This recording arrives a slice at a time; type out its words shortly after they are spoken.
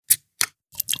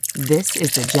This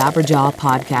is the Jabberjaw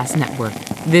Podcast Network.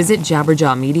 Visit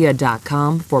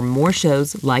jabberjawmedia.com for more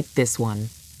shows like this one.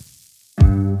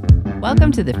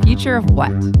 Welcome to The Future of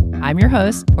What? I'm your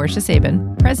host, Portia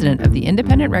Sabin, president of the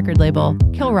independent record label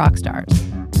Kill Rock Stars.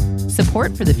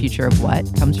 Support for The Future of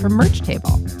What comes from Merch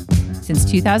Table. Since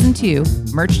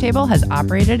 2002, Merch Table has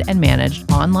operated and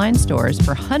managed online stores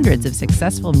for hundreds of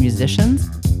successful musicians,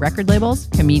 record labels,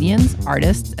 comedians,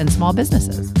 artists, and small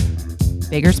businesses.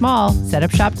 Big or small, set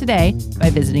up shop today by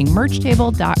visiting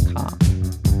merchtable.com.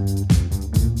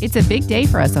 It's a big day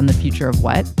for us on The Future of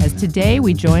What, as today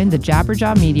we join the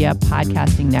Jabberjaw Media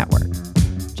Podcasting Network.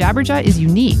 Jabberjaw is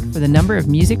unique for the number of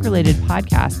music-related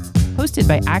podcasts hosted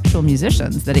by actual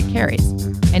musicians that it carries.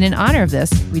 And in honor of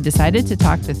this, we decided to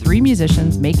talk to three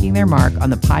musicians making their mark on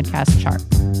the podcast chart.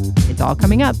 It's all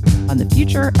coming up on The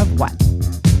Future of What?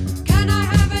 Can I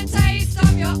have a taste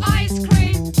of your ice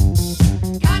cream?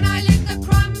 Can I lick the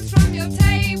crumbs from your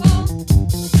table?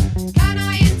 Can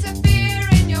I interfere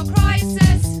in your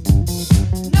crisis?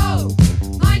 No,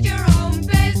 mind your own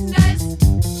business.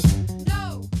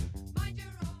 No, mind your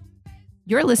own business.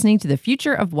 You're listening to The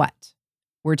Future of What?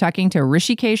 We're talking to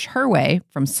Hrishikesh Hirway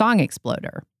from Song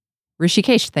Exploder.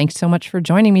 Hrishikesh, thanks so much for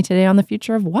joining me today on The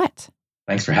Future of What?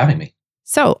 Thanks for having me.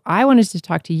 So I wanted to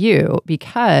talk to you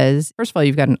because, first of all,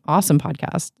 you've got an awesome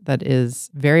podcast that is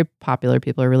very popular.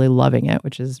 People are really loving it,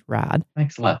 which is rad.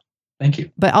 Thanks a lot. Thank you.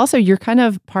 But also, you're kind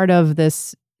of part of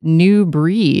this new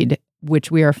breed, which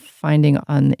we are finding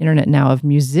on the internet now, of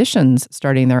musicians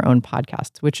starting their own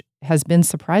podcasts, which has been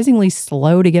surprisingly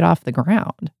slow to get off the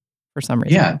ground for some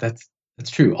reason. Yeah, that's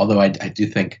true. Although I do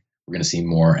think we're going to see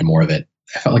more and more of it.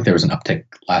 I felt like there was an uptick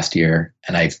last year,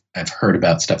 and I've heard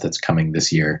about stuff that's coming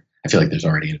this year. I feel like there's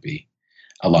already going to be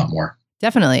a lot more.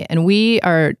 Definitely. And we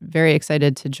are very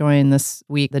excited to join this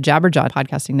week the Jabberjaw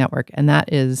Podcasting Network, and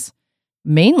that is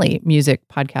mainly music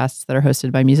podcasts that are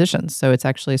hosted by musicians. So it's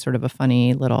actually sort of a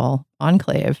funny little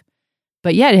enclave.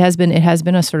 But yeah, it has been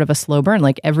a sort of a slow burn.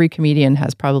 Like every comedian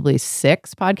has probably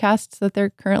 6 podcasts that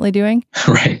they're currently doing.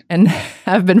 Right. And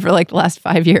have been for like the last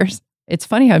 5 years. It's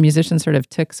funny how musicians sort of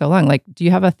took so long. Like, do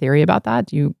you have a theory about that?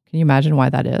 Can you imagine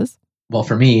why that is? Well,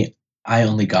 for me, I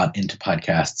only got into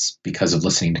podcasts because of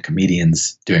listening to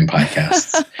comedians doing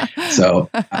podcasts. So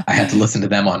I had to listen to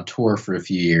them on tour for a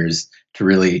few years to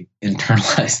really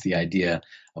internalize the idea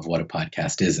of what a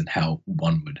podcast is and how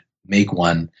one would make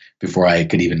one before I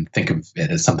could even think of it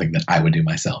as something that I would do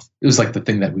myself. It was like the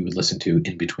thing that we would listen to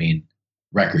in between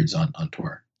records on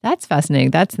tour. That's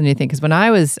fascinating. That's the new thing. Because when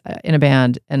I was in a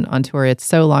band and on tour, it's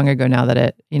so long ago now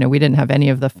that we didn't have any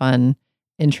of the fun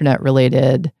internet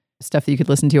related stuff that you could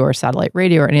listen to or satellite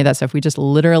radio or any of that stuff. We just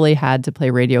literally had to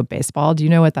play radio baseball. Do you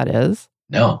know what that is?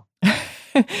 No.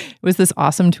 It was this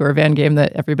awesome tour van game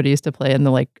that everybody used to play in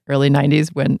the early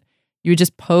 90s when you would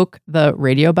just poke the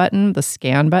radio button, the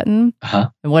scan button, and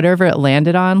whatever it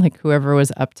landed on, whoever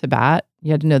was up to bat,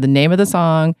 you had to know the name of the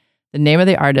song, the name of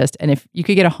the artist, and if you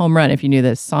could get a home run if you knew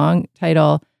the song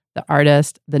title, the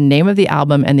artist, the name of the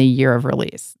album, and the year of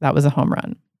release. That was a home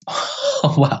run.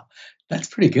 Oh, wow. That's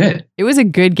pretty good. It was a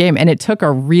good game, and it took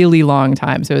a really long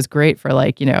time. So it was great for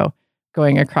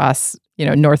going across,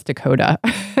 North Dakota.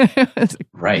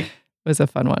 Right. It was a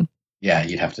fun one. Yeah,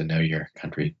 you'd have to know your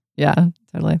country. Yeah,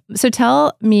 totally. So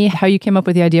tell me how you came up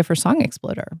with the idea for Song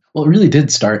Exploder. Well, it really did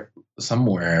start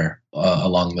somewhere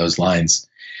along those lines.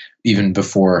 Even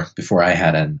before I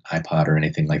had an iPod or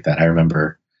anything like that. I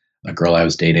remember a girl I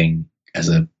was dating, as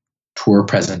a tour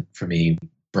present for me,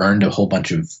 burned a whole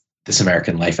bunch of This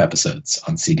American Life episodes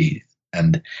on CD.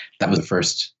 And that was the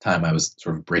first time I was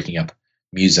sort of breaking up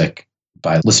music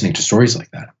by listening to stories like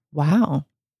that. Wow.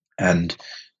 And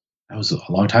that was a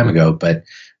long time ago. But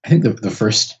I think the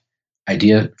first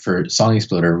idea for Song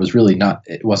Exploder was really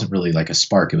it wasn't really like a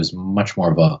spark. It was much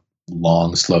more of a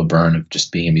long, slow burn of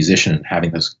just being a musician and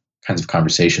having those kinds of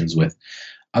conversations with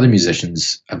other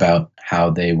musicians about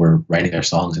how they were writing their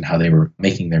songs and how they were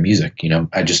making their music.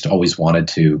 I just always wanted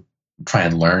to try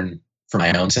and learn for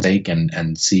my own sake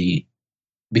and see,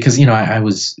 because, I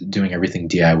was doing everything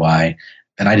DIY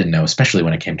and I didn't know, especially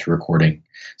when it came to recording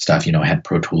stuff, I had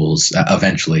Pro Tools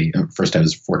eventually. First I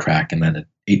was 4-track and then an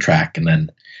 8-track and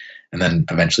then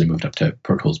eventually moved up to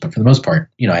Pro Tools. But for the most part,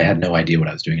 I had no idea what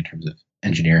I was doing in terms of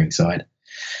engineering. So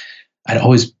I'd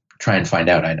always try and find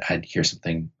out. I'd hear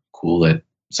something cool that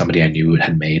somebody I knew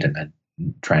had made, and I'd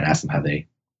try and ask them how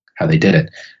they did it.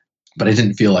 But it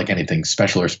didn't feel like anything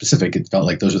special or specific. It felt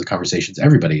like those were the conversations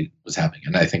everybody was having,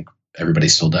 and I think everybody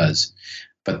still does.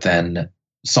 But then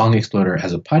Song Exploder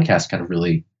as a podcast kind of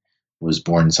really was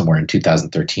born somewhere in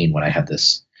 2013 when I had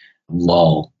this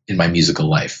lull in my musical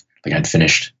life. Like I'd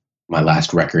finished my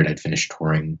last record. I'd finished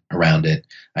touring around it.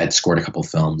 I had scored a couple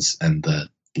films, and the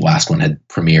last one had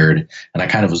premiered. And I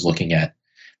kind of was looking at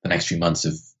the next few months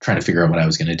of trying to figure out what I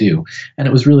was going to do. And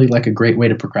it was really like a great way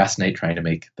to procrastinate trying to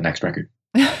make the next record.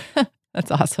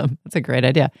 That's awesome. That's a great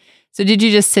idea. So did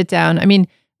you just sit down? I mean,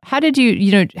 how did you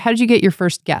get your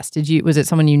first guest? Was it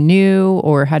someone you knew,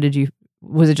 or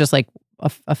was it just like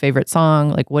a favorite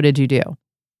song? Like, what did you do?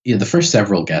 Yeah, the first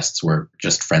several guests were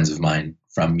just friends of mine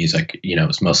from music. It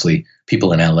was mostly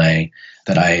people in LA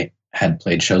that I had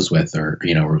played shows with, or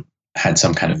had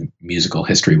some kind of musical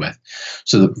history with.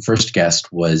 So the first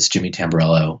guest was Jimmy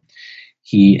Tamborello.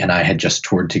 He and I had just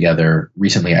toured together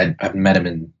recently. I've met him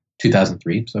in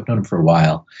 2003, so I've known him for a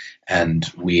while.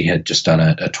 And we had just done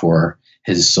a tour.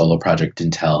 His solo project,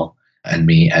 Dintel, and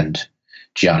me and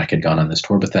Geotic had gone on this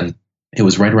tour. But then it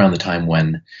was right around the time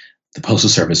when the Postal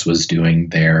Service was doing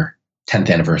their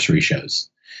 10th anniversary shows.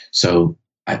 So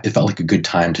it felt like a good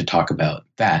time to talk about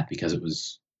that, because it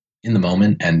was in the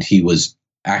moment, and he was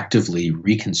actively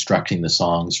reconstructing the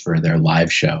songs for their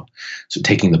live show. So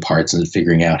taking the parts and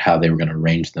figuring out how they were going to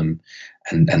arrange them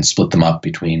and split them up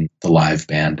between the live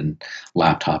band and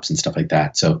laptops and stuff like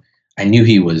that. So I knew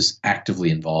he was actively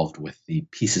involved with the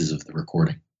pieces of the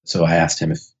recording. So I asked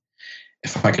him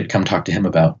if I could come talk to him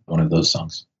about one of those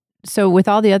songs. So with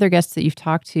all the other guests that you've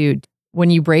talked to,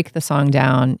 when you break the song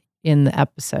down in the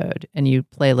episode and you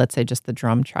play, let's say, just the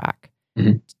drum track,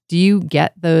 do you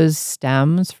get those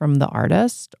stems from the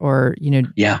artist, or,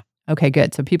 Yeah. Okay,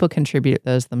 good. So people contribute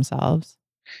those themselves.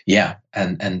 Yeah.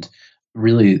 And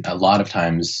really a lot of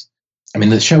times, I mean,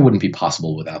 the show wouldn't be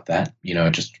possible without that.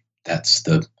 It's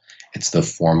the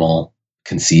formal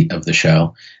conceit of the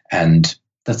show. And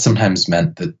that's sometimes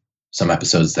meant that some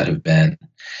episodes that have been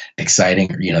exciting,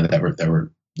 that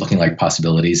were looking like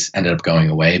possibilities, ended up going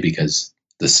away because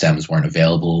the stems weren't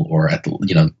available, or at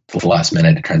the last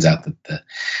minute, it turns out that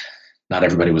not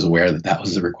everybody was aware that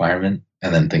was a requirement.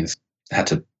 And then things had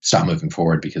to stop moving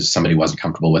forward because somebody wasn't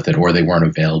comfortable with it, or they weren't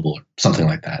available, or something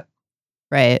like that.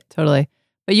 Right. Totally.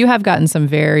 But you have gotten some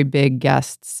very big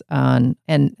guests on,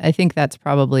 and I think that's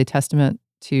probably testament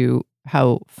to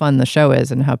how fun the show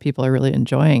is and how people are really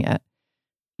enjoying it.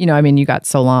 You got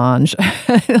Solange.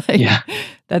 Yeah.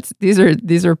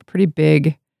 These are pretty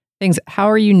big things. How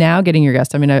are you now getting your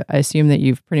guests? I mean, I assume that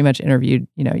you've pretty much interviewed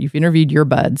your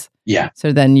buds. Yeah.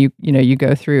 So then you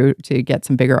go through to get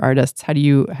some bigger artists. How do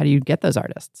you get those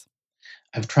artists?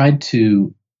 I've tried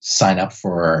to sign up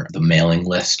for the mailing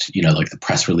list, like the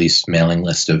press release mailing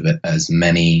list of as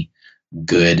many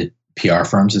good PR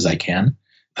firms as I can.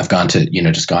 I've gone to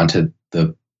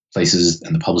the places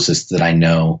and the publicists that I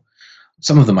know.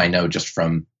 Some of them I know just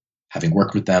from having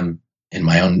worked with them in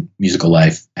my own musical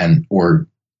life, or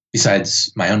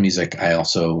besides my own music, I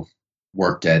also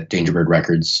worked at Dangerbird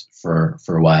Records for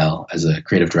a while as a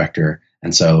creative director.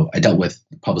 And so I dealt with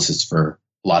publicists for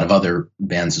a lot of other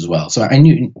bands as well. So I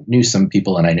knew some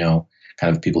people, and I know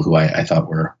kind of people who I thought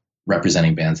were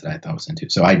representing bands that I thought was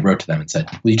into. So I wrote to them and said,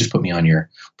 will you just put me on your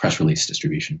press release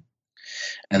distribution?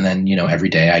 And then, every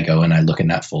day I go and I look in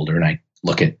that folder and I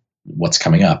look at what's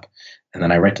coming up. And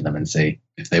then I write to them and say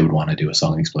if they would want to do a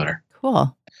song exploder.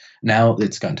 Cool. Now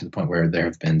it's gotten to the point where there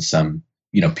have been some,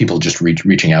 people just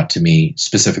reaching out to me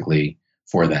specifically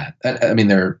for that.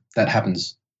 That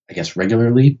happens, I guess,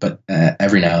 regularly, but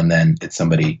every now and then it's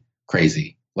somebody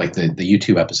crazy. Like the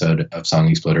YouTube episode of Song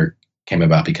Exploder came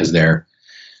about because their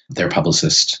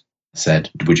publicist said,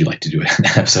 would you like to do an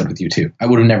episode with U2? I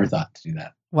would have never thought to do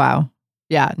that. Wow.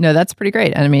 Yeah, no, that's pretty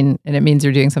great. And it means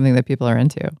you're doing something that people are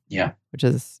into. Yeah. Which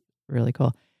is really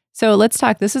cool. So let's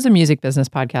talk. This is a music business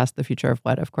podcast, The Future of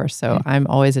What, of course. So I'm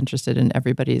always interested in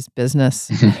everybody's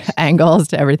business angles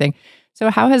to everything. So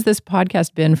how has this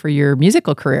podcast been for your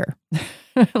musical career?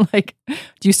 Like,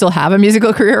 do you still have a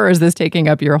musical career, or is this taking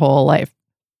up your whole life?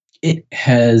 It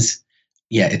has,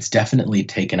 it's definitely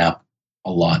taken up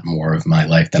a lot more of my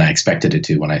life than I expected it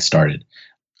to when I started.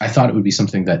 I thought it would be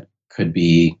something that could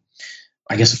be,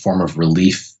 I guess, a form of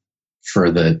relief for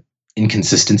the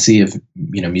inconsistency of,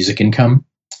 music income,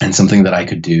 and something that I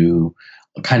could do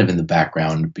kind of in the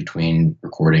background between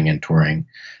recording and touring.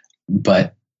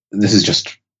 But this is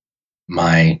just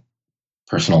my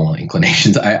personal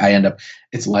inclinations. I end up,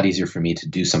 it's a lot easier for me to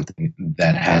do something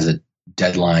that has a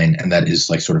deadline and that is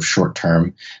like sort of short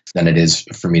term than it is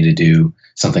for me to do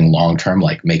something long term,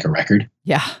 like make a record.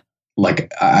 Yeah.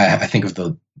 Like I think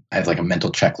I have like a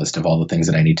mental checklist of all the things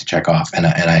that I need to check off, and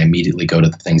I immediately go to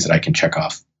the things that I can check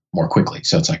off more quickly.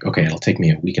 So it's like, okay, it'll take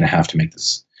me a week and a half to make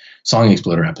this Song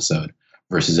Exploder episode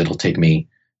versus it'll take me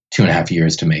 2.5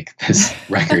 years to make this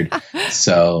record.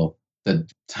 So the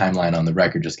timeline on the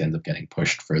record just ends up getting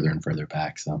pushed further and further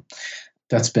back. So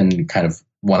that's been kind of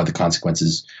one of the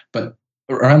consequences. But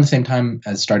around the same time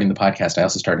as starting the podcast, I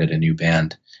also started a new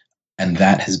band, and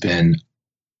that has been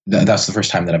that's the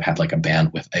first time that I've had like a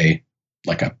band with a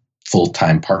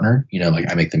full-time partner. Like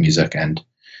I make the music, and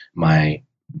my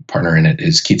partner in it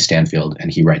is Keith Stanfield,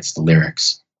 and he writes the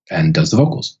lyrics and does the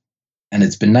vocals. And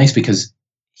it's been nice because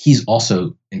he's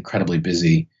also incredibly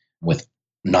busy with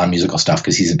non-musical stuff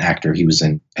because he's an actor. He was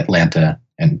in Atlanta,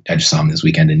 and I just saw him this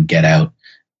weekend in Get Out.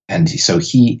 And so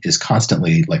he is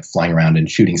constantly like flying around and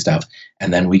shooting stuff.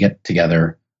 And then we get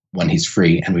together when he's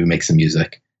free and we make some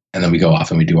music. And then we go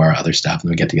off and we do our other stuff, and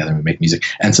we get together and we make music.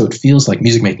 And so it feels like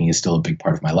music making is still a big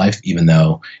part of my life, even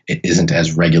though it isn't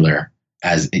as regular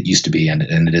as it used to be. And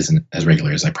it isn't as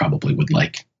regular as I probably would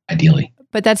like, ideally.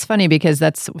 But that's funny because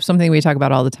that's something we talk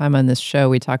about all the time on this show.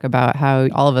 We talk about how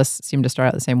all of us seem to start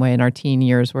out the same way in our teen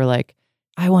years. We're like,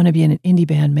 I want to be in an indie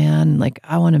band, man. Like,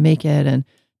 I want to make it and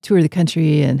tour the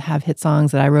country and have hit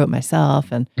songs that I wrote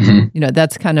myself. And,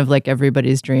 that's kind of like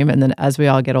everybody's dream. And then as we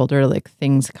all get older, like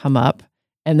things come up.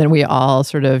 And then we all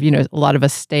sort of, a lot of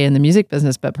us stay in the music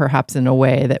business, but perhaps in a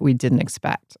way that we didn't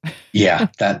expect. Yeah,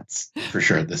 that's for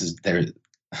sure.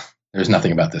 There's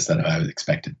nothing about this that I was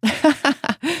expected.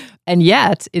 And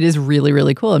yet it is really,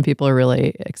 really cool, and people are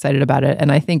really excited about it.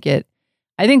 And I think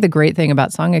the great thing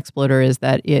about Song Exploder is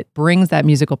that it brings that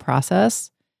musical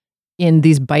process in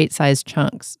these bite-sized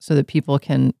chunks so that people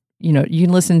can, you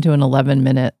can listen to an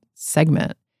 11-minute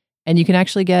segment and you can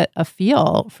actually get a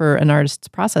feel for an artist's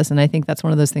process. And I think that's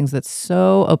one of those things that's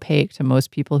so opaque to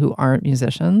most people who aren't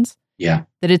musicians. Yeah.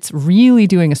 That it's really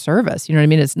doing a service. You know what I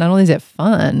mean? It's not only is it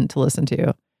fun to listen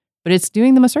to, but it's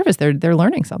doing them a service. They're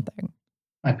learning something.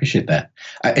 I appreciate that.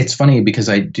 It's funny because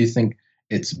I do think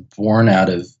it's born out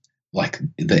of like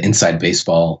the inside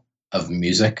baseball of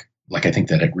music. Like I think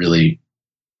that it really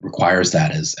requires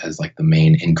that as like the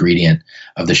main ingredient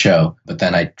of the show. But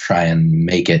then I try and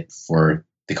make it for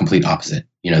the complete opposite.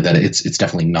 That it's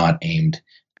definitely not aimed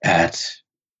at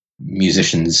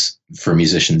musicians for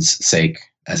musicians' sake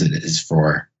as it is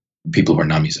for people who are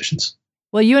non-musicians.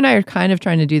 Well, you and I are kind of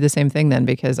trying to do the same thing then,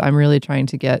 because I'm really trying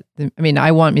to get,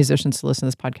 I want musicians to listen to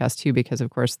this podcast too, because of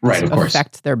course this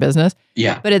affects their business.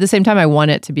 Yeah. But at the same time, I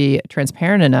want it to be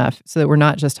transparent enough so that we're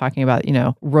not just talking about,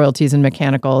 royalties and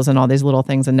mechanicals and all these little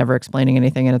things and never explaining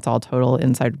anything. And it's all total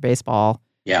inside baseball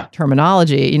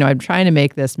terminology. I'm trying to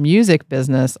make this music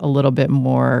business a little bit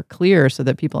more clear so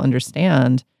that people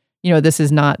understand, this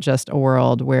is not just a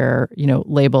world where,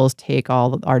 labels take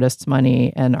all the artists'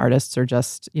 money and artists are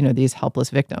just, these helpless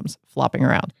victims flopping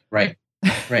around. Right.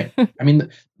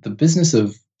 The business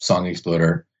of Song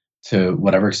Exploder, to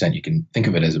whatever extent you can think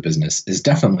of it as a business, is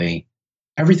definitely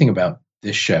everything about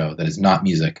this show that is not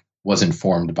music was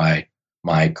informed by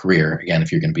my career. Again,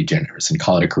 if you're going to be generous and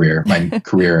call it a career, my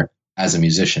career as a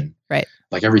musician. Right.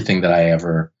 Like everything that I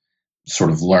ever sort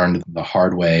of learned the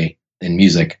hard way in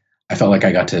music, I felt like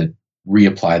I got to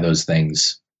reapply those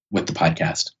things with the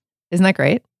podcast. Isn't that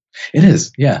great? It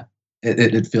is. Yeah.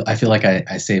 I feel like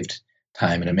I saved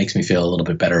time, and it makes me feel a little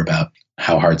bit better about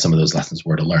how hard some of those lessons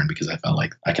were to learn, because I felt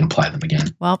like I can apply them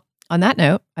again. Well, on that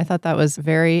note, I thought that was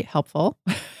very helpful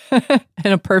and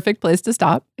a perfect place to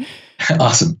stop.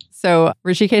 Awesome. So,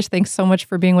 Hrishikesh, thanks so much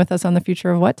for being with us on The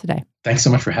Future of What today. Thanks so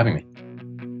much for having me.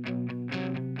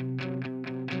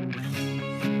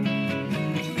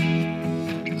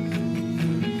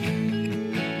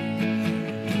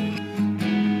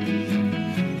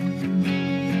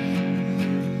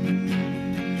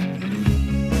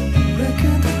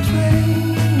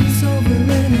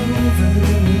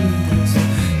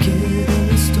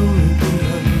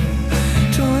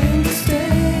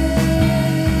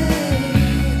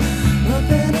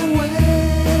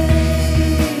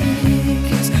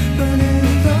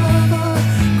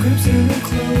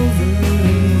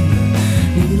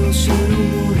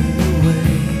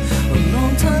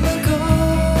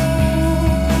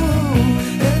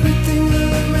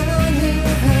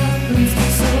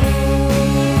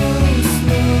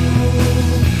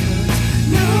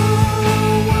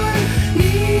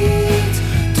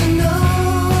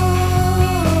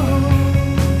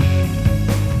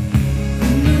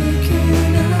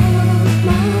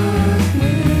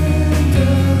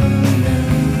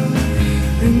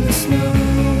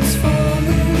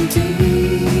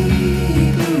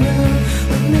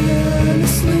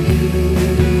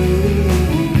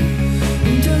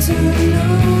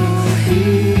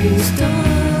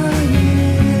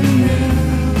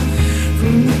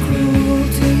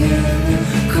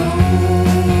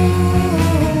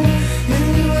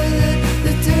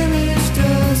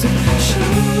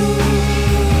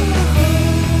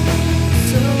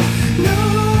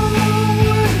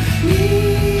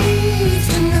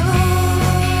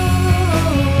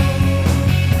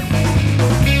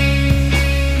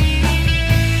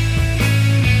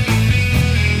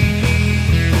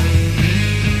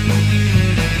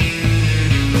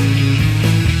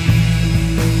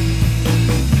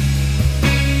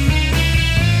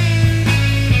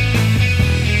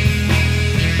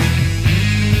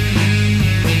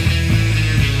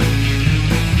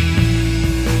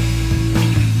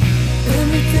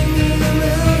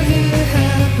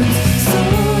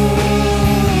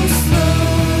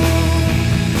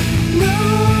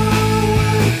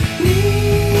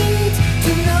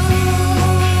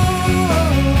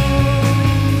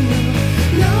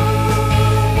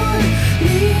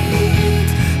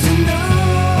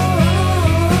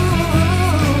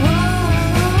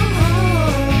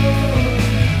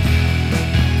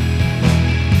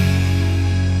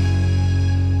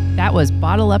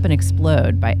 Bottle Up and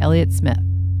Explode by Elliott Smith.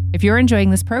 If you're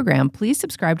enjoying this program, please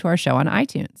subscribe to our show on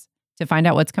iTunes. To find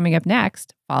out what's coming up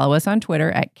next, follow us on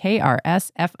Twitter at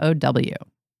KRSFOW.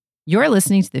 You're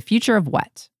listening to The Future of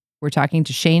What? We're talking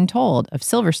to Shane Told of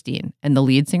Silverstein and the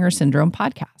Lead Singer Syndrome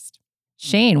podcast.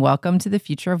 Shane, welcome to The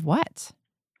Future of What?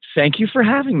 Thank you for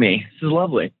having me. This is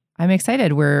lovely. I'm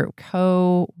excited. We're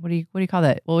what do you call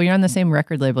that? Well, you're on the same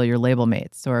record label, you're label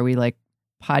mates. So are we like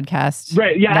podcast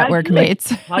network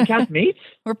mates? Podcast mates?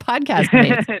 We're podcast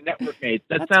mates. Network mates.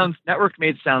 Network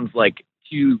mates sounds like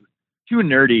too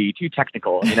nerdy, too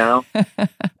technical, you know?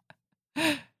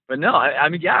 But no,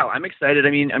 I'm excited. I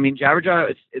mean,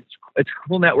 Jabberjaw, it's a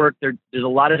cool network. There's a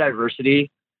lot of diversity,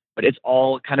 but it's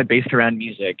all kind of based around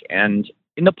music. And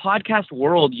in the podcast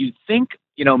world, you'd think,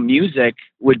 music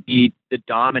would be the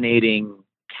dominating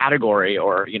category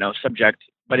or, subject,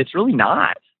 but it's really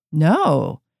not.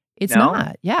 No, it's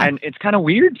not. Yeah. And it's kind of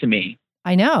weird to me.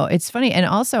 I know. It's funny. And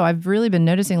also, I've really been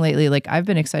noticing lately, like I've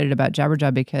been excited about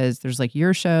Jabberjaw because there's like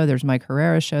your show, there's Mike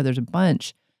Herrera's show, there's a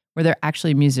bunch where they're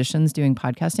actually musicians doing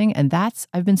podcasting. And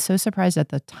I've been so surprised at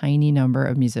the tiny number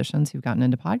of musicians who've gotten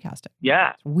into podcasting.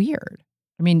 Yeah. It's weird.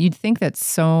 I mean, you'd think that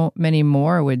so many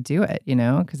more would do it,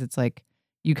 because it's like,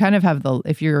 you kind of have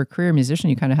if you're a career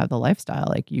musician, you kind of have the lifestyle,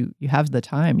 like you have the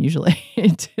time usually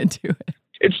to do it.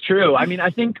 It's true. I mean, I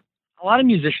think a lot of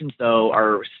musicians though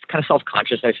are kind of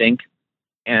self-conscious, I think.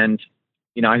 And,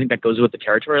 I think that goes with the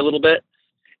territory a little bit.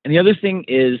 And the other thing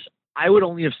is I would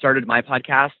only have started my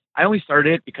podcast. I only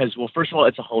started it because, well, first of all,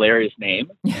 it's a hilarious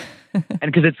name. And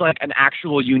because it's like an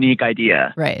actual unique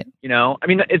idea. Right. I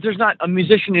mean, if there's not a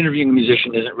musician interviewing a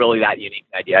musician isn't really that unique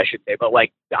an idea, I should say. But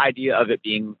like the idea of it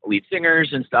being lead singers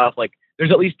and stuff, like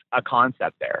there's at least a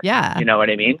concept there. Yeah. You know what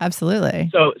I mean? Absolutely.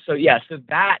 So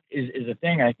that is a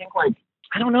thing. I think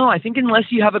I don't know. I think unless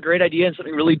you have a great idea and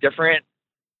something really different,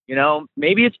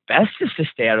 maybe it's best just to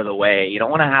stay out of the way. You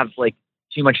don't want to have like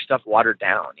too much stuff watered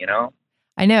down,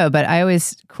 I know, but I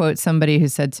always quote somebody who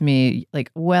said to me like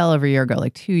well over a year ago,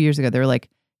 like 2 years ago, they were like,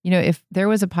 if there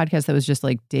was a podcast that was just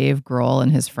like Dave Grohl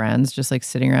and his friends just like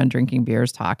sitting around drinking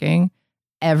beers talking,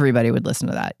 everybody would listen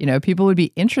to that. People would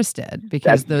be interested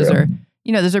because those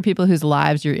are people whose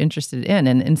lives you're interested in.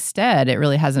 And instead, it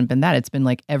really hasn't been that. It's been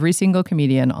like every single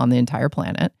comedian on the entire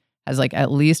planet has like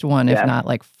at least one, if not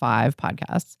like 5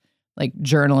 podcasts, like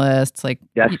journalists, like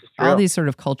all these sort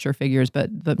of culture figures,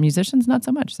 but musicians, not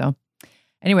so much. So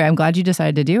anyway, I'm glad you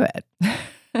decided to do it.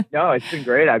 No, it's been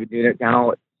great. I've been doing it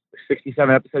now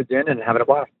 67 episodes in and having a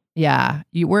blast. Yeah,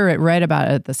 we're right about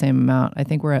at the same amount. I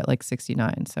think we're at like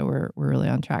 69, so we're really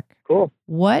on track. Cool.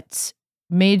 What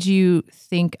made you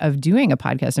think of doing a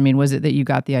podcast? I mean, was it that you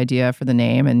got the idea for the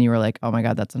name and you were like, oh my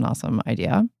God, that's an awesome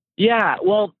idea? Yeah,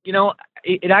 well,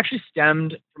 it actually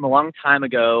stemmed from a long time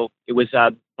ago. It was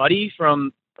a buddy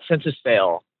from Census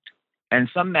Fail, and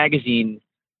some magazine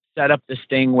set up this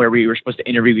thing where we were supposed to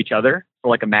interview each other for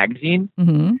like a magazine.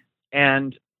 Mm-hmm.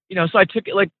 And, so I took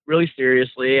it like really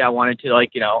seriously. I wanted to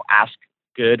like, ask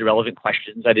good, relevant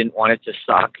questions. I didn't want it to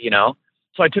suck,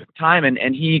 So I took the time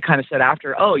and he kind of said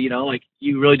after, oh, like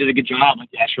you really did a good job. Like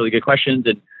you asked really good questions.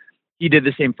 And he did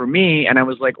the same for me. And I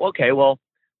was like, okay, well,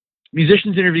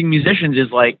 musicians interviewing musicians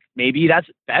is like, maybe that's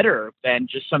better than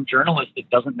just some journalist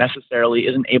that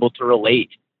isn't able to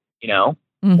relate,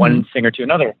 Mm-hmm. one singer to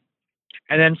another.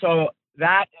 And then so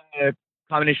that and the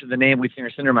combination of the name Lead Singer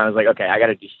Syndrome, I was like, okay, I got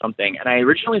to do something. And I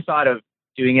originally thought of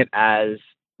doing it as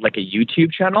like a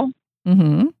YouTube channel.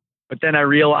 Mm-hmm. But then I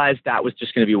realized that was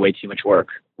just going to be way too much work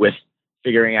with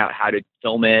figuring out how to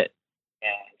film it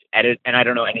and edit. And I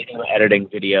don't know anything about editing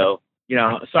video,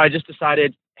 So I just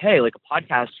decided, hey, like a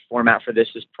podcast format for this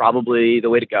is probably the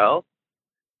way to go.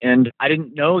 And I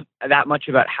didn't know that much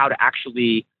about how to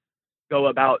actually go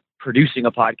about producing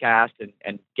a podcast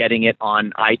and getting it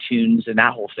on iTunes and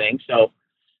that whole thing. So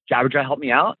Jabberjaw helped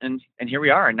me out and here we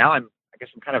are. And now I guess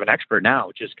I'm kind of an expert now,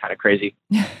 which is kind of crazy.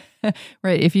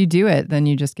 Right. If you do it, then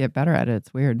you just get better at it.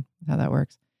 It's weird how that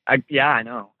works. I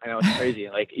know. It's crazy.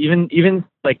 Like even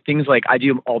like things like I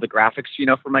do all the graphics,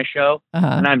 for my show,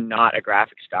 and I'm not a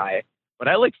graphics guy, but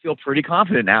I like feel pretty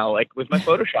confident now, like with my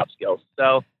Photoshop skills.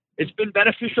 So it's been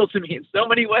beneficial to me in so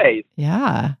many ways.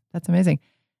 Yeah, that's amazing.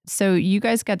 So you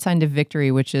guys got signed to Victory,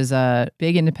 which is a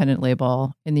big independent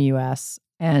label in the US.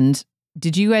 And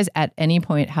did you guys at any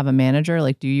point have a manager?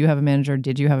 Like, do you have a manager?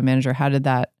 Did you have a manager? How did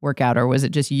that work out? Or was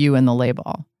it just you and the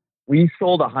label? We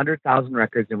sold 100,000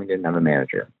 records and we didn't have a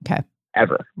manager. Okay.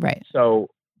 Ever. Right. So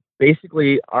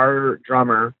basically our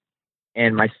drummer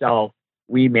and myself,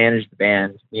 we managed the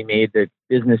band. We made the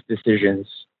business decisions.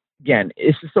 Again,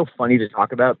 it's just so funny to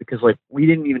talk about because like we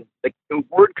didn't even like the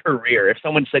word career. If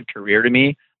someone said career to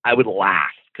me, I would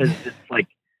laugh because it's like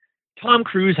Tom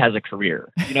Cruise has a career.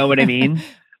 You know what I mean?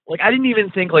 Like, I didn't even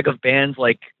think like of bands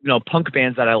like, punk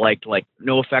bands that I liked, like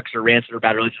NoFX or Rancid or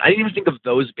Bad Religion. I didn't even think of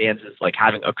those bands as like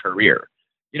having a career.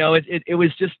 It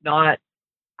was just not,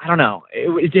 I don't know.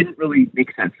 It didn't really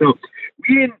make sense. So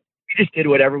we just did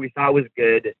whatever we thought was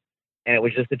good. And it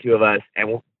was just the two of us.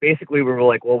 And basically we were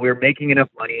like, well, we're making enough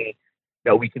money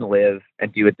that we can live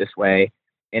and do it this way.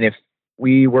 And if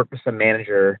we work with some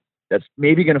manager that's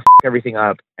maybe going to fuck everything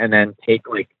up and then take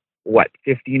like,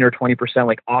 15 or 20%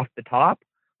 like off the top.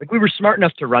 Like, we were smart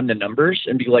enough to run the numbers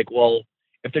and be like, well,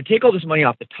 if they take all this money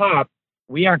off the top,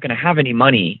 we aren't going to have any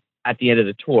money at the end of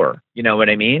the tour. You know what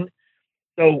I mean?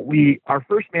 So our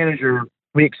first manager,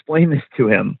 we explained this to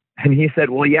him and he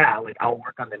said, well, yeah, like I'll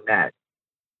work on the net.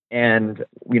 And,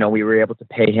 we were able to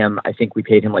pay him, I think we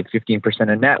paid him like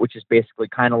 15% of net, which is basically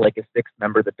kind of like a sixth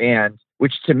member of the band,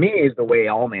 which to me is the way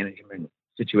all management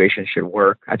situations should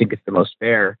work. I think it's the most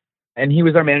fair. And he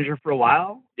was our manager for a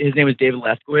while. His name was David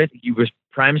Leskowitz. He was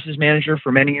Primus's manager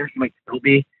for many years. He might still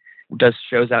be. Does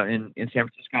shows out in San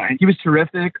Francisco. And he was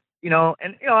terrific,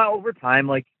 over time,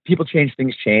 like people change,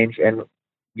 things change. And,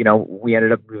 we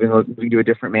ended up moving to a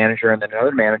different manager and then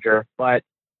another manager. But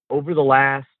over the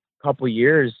last couple of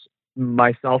years,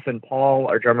 myself and Paul,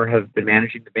 our drummer, have been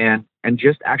managing the band. And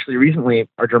just actually recently,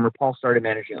 our drummer Paul started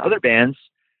managing other bands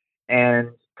and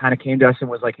kind of came to us and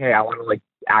was like, hey, I want to like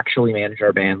actually manage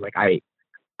our band. Like, I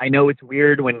know it's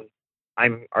weird when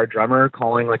I'm our drummer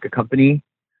calling like a company,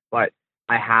 but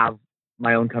I have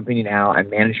my own company now. I'm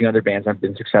managing other bands. I've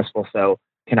been successful. So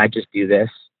can I just do this?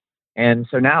 And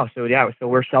so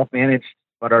we're self-managed,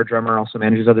 but our drummer also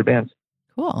manages other bands.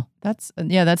 Cool. That's an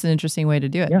interesting way to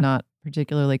do it. Yeah. Not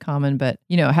particularly common, but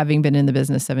having been in the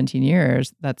business 17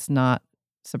 years, that's not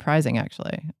surprising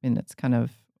actually. I mean, it's kind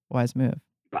of a wise move.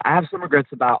 I have some regrets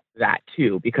about that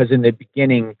too, because in the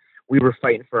beginning we were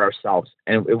fighting for ourselves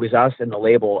and it was us and the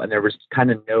label and there was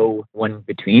kind of no one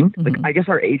between. Mm-hmm. Like, I guess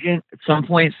our agent at some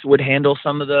points would handle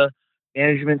some of the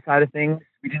management side of things.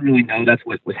 We didn't really know that's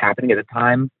what was happening at the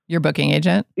time. Your booking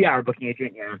agent? Yeah, our booking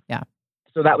agent. Yeah. Yeah.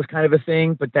 So that was kind of a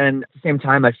thing. But then at the same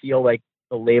time, I feel like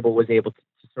the label was able to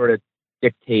sort of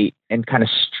dictate and kind of,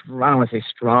 I don't want to say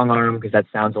strong arm because that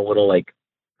sounds a little like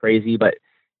crazy, but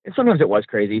sometimes it was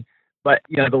crazy. But,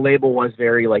 the label was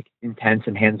very like intense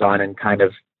and hands-on and kind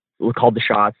of called the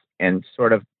shots and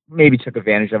sort of maybe took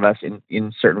advantage of us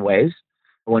in certain ways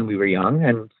when we were young,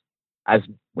 and as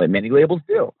like many labels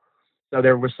do. So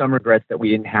there were some regrets that we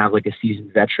didn't have like a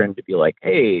seasoned veteran to be like,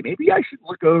 hey, maybe I should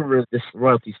look over this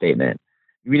royalty statement.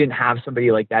 We didn't have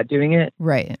somebody like that doing it.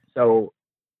 Right. So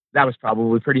that was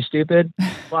probably pretty stupid.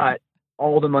 But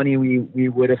all the money we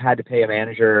would have had to pay a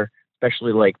manager,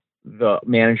 especially like the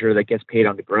manager that gets paid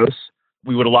on the gross,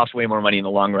 we would have lost way more money in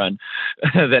the long run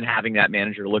than having that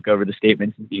manager look over the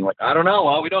statements and being like, I don't know,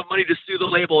 well, we don't have money to sue the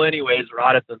label anyways or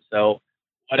audit them. So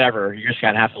whatever, you're just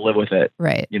going to have to live with it.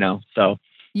 Right. So.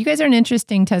 You guys are an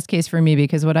interesting test case for me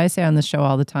because what I say on the show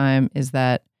all the time is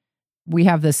that we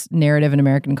have this narrative in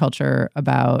American culture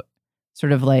about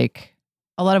sort of like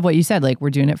a lot of what you said, like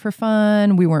we're doing it for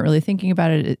fun. We weren't really thinking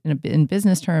about it in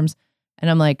business terms. And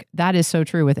I'm like, that is so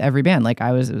true with every band. Like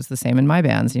it was the same in my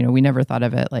bands. We never thought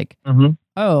of it like,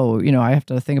 oh, I have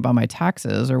to think about my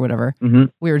taxes or whatever. Mm-hmm.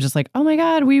 We were just like, oh my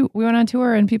God, we went on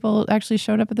tour and people actually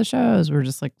showed up at the shows. We were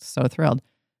just like so thrilled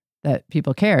that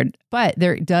people cared. But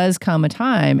there does come a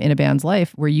time in a band's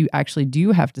life where you actually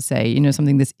do have to say,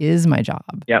 something, this is my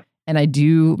job. Yep. And I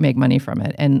do make money from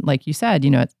it. And like you said,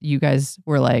 you guys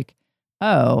were like,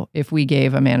 oh, if we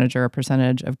gave a manager a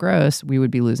percentage of gross, we would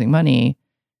be losing money.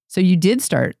 So you did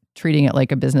start treating it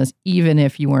like a business, even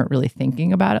if you weren't really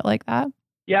thinking about it like that?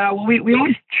 Yeah, well,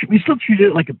 we still treated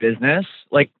it like a business.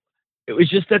 Like, it was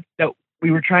just that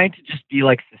we were trying to just be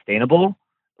like sustainable.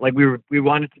 Like we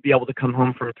wanted to be able to come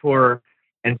home from a tour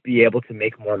and be able to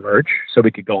make more merch so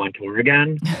we could go on tour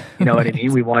again. You know what I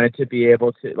mean? We wanted to be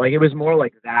able to, like, it was more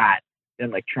like that than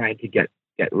like trying to get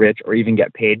rich or even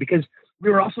get paid, because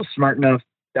we were also smart enough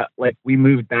that like we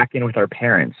moved back in with our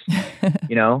parents,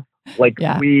 like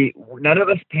yeah. None of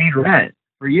us paid rent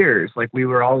for years. Like we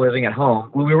were all living at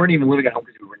home. Well, we weren't even living at home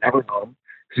because we were never home,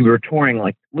 because we were touring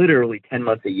like literally 10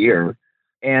 months a year.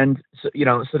 And so,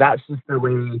 so that's just the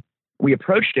way we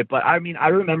approached it. But I mean, I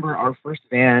remember our first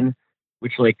van,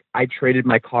 which like I traded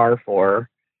my car for.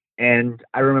 And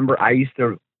I remember I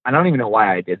don't even know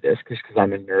why I did this, because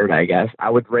I'm a nerd, I guess. I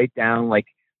would write down like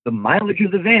the mileage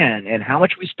of the van and how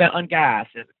much we spent on gas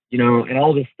and, and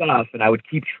all this stuff. And I would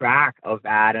keep track of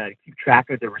that, and I'd keep track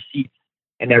of the receipts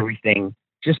and everything,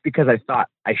 just because I thought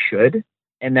I should.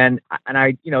 And then,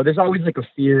 I there's always like a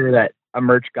fear that a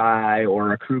merch guy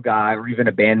or a crew guy or even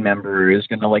a band member is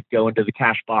going to like go into the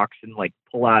cash box and like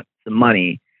pull out some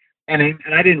money. And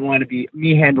I didn't want to be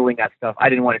me handling that stuff. I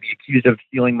didn't want to be accused of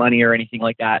stealing money or anything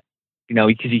like that,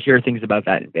 because you hear things about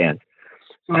that in bands.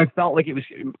 So I felt like it was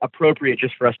appropriate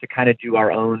just for us to kind of do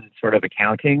our own sort of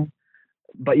accounting.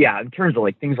 But yeah, in terms of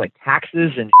like things like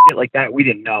taxes and shit like that, we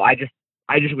didn't know. I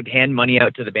just would hand money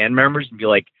out to the band members and be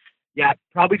like, yeah,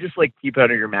 probably just like keep it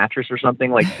under your mattress or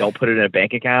something. Like don't put it in a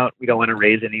bank account. We don't want to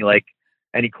raise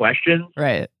any questions.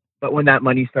 Right. But when that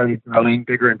money started growing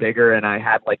bigger and bigger, and I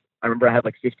remember I had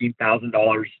like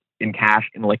 $15,000 in cash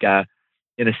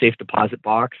in a safe deposit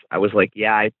box. I was like,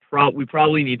 yeah, we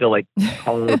probably need to like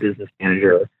call a business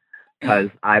manager because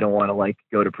I don't want to like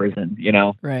go to prison,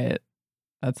 Right.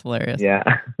 That's hilarious. Yeah.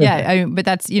 Yeah. But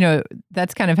that's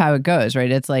kind of how it goes,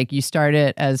 right? It's like you start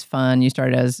it as fun, you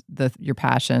start it as your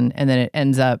passion, and then it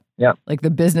ends up like the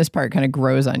business part kind of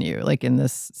grows on you, like in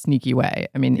this sneaky way.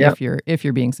 I mean, if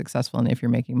you're being successful and if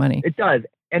you're making money. It does.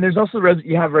 And there's also,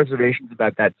 you have reservations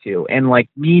about that too. And like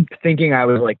me thinking I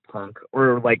was like punk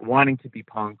or like wanting to be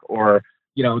punk or,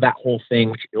 that whole thing,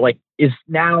 which like is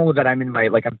now that I'm in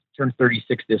I've turned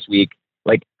 36 this week.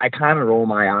 Like I kind of roll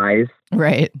my eyes,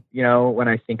 right? When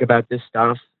I think about this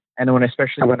stuff, and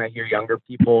especially when I hear younger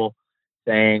people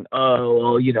saying,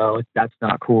 "Oh, well, that's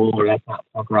not cool," or "That's not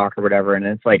punk rock," or whatever. And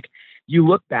it's like you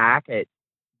look back at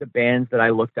the bands that I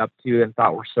looked up to and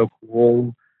thought were so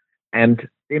cool, and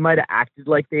they might have acted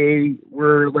like they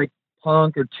were like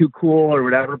punk or too cool or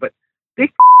whatever, but they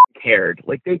cared.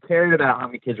 Like they cared about how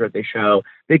many kids were at their show.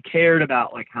 They cared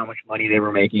about like how much money they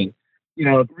were making.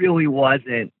 It really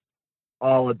wasn't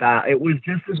all about, it was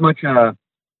just as much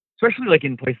especially like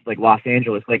in places like Los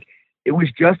Angeles, like it was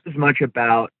just as much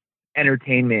about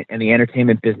entertainment and the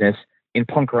entertainment business in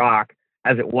punk rock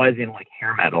as it was in like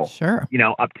hair metal. Sure.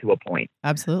 Up to a point.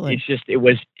 Absolutely. It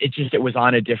was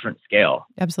on a different scale.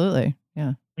 Absolutely.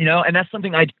 Yeah. And that's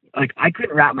something I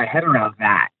couldn't wrap my head around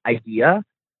that idea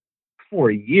for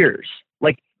years.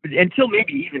 Like until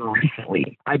maybe even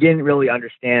recently, I didn't really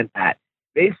understand that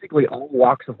basically all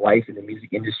walks of life in the music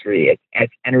industry,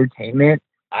 it's entertainment.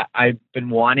 I've been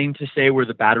wanting to say we're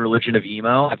the bad religion of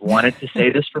emo. I've wanted to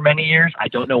say this for many years. I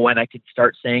don't know when I could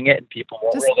start saying it and people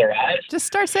won't roll their eyes. Just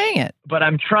start saying it. But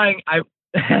I'm trying. I'm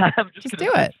just do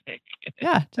it.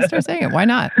 Yeah, just start saying it. Why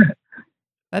not?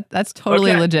 That's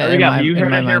totally legit. You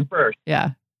heard it here first.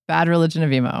 Yeah, bad religion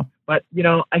of emo. But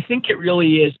I think it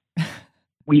really is.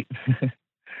 We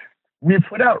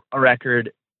put out a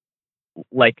record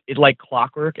like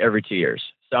clockwork every 2 years.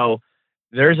 So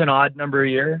there's an odd number a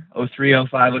year, 03,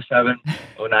 05, 07,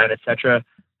 09, etc.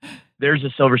 There's a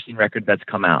Silverstein record that's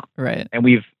come out. Right. And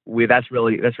that's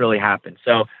really happened.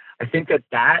 So I think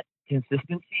that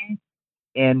consistency,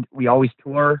 and we always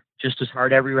tour just as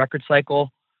hard every record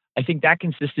cycle. I think that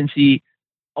consistency,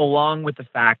 along with the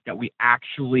fact that we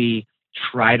actually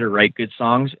try to write good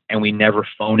songs and we never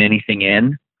phone anything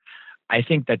in, I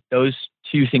think that those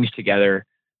two things together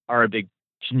are a big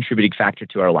contributing factor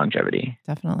to our longevity.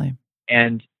 Definitely.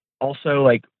 And also,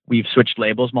 like, we've switched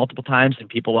labels multiple times and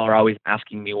people are always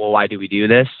asking me, well, why do we do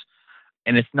this?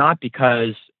 And it's not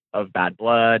because of bad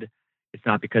blood. It's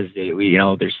not because there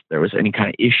was any kind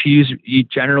of issues,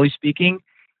 generally speaking.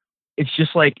 It's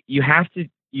just like you have to,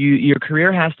 your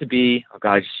career has to be, oh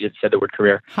God, I just said the word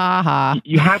career. Ha ha.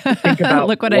 You have to think about.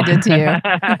 Look what I did to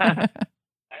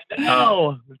you.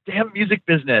 No, damn music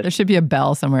business. There should be a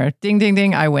bell somewhere. Ding, ding,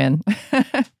 ding. I win.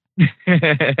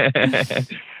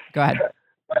 Go ahead.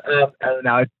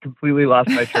 Now I completely lost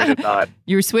my train of thought.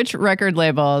 You switch record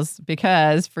labels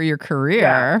because for your career.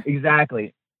 Yeah,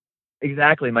 exactly.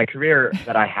 My career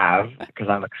that I have, because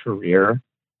I'm a career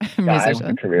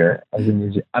musician.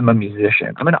 I'm a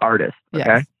musician. I'm an artist.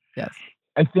 Okay. Yes.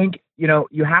 I think,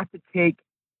 you have to take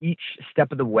each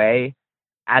step of the way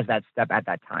as that step at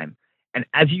that time. And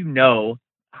as you know,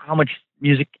 how much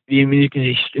the music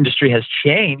industry has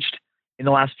changed in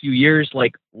the last few years,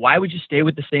 like, why would you stay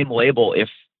with the same label if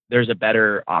there's a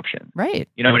better option? Right.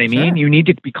 You know what I mean? Sure. You need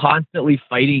to be constantly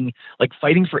fighting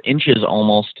for inches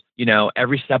almost,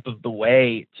 every step of the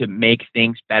way to make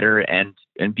things better and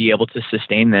be able to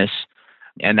sustain this.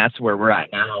 And that's where we're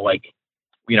at now. Like,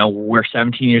 we're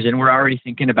 17 years in, we're already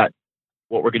thinking about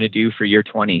what we're going to do for year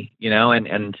 20,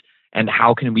 and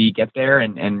how can we get there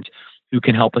and who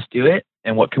can help us do it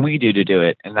and what can we do to do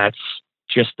it? And that's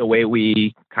just the way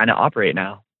we kind of operate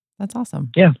now. That's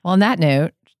awesome. Yeah. Well, on that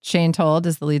note, Shane Told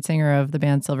is the lead singer of the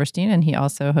band Silverstein, and he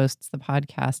also hosts the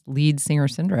podcast Lead Singer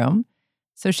Syndrome.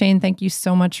 So Shane, thank you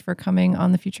so much for coming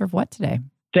on The Future of What today.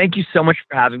 Thank you so much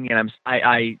for having me. And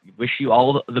I wish you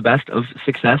all the best of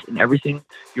success in everything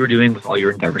you're doing with all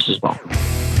your endeavors as well.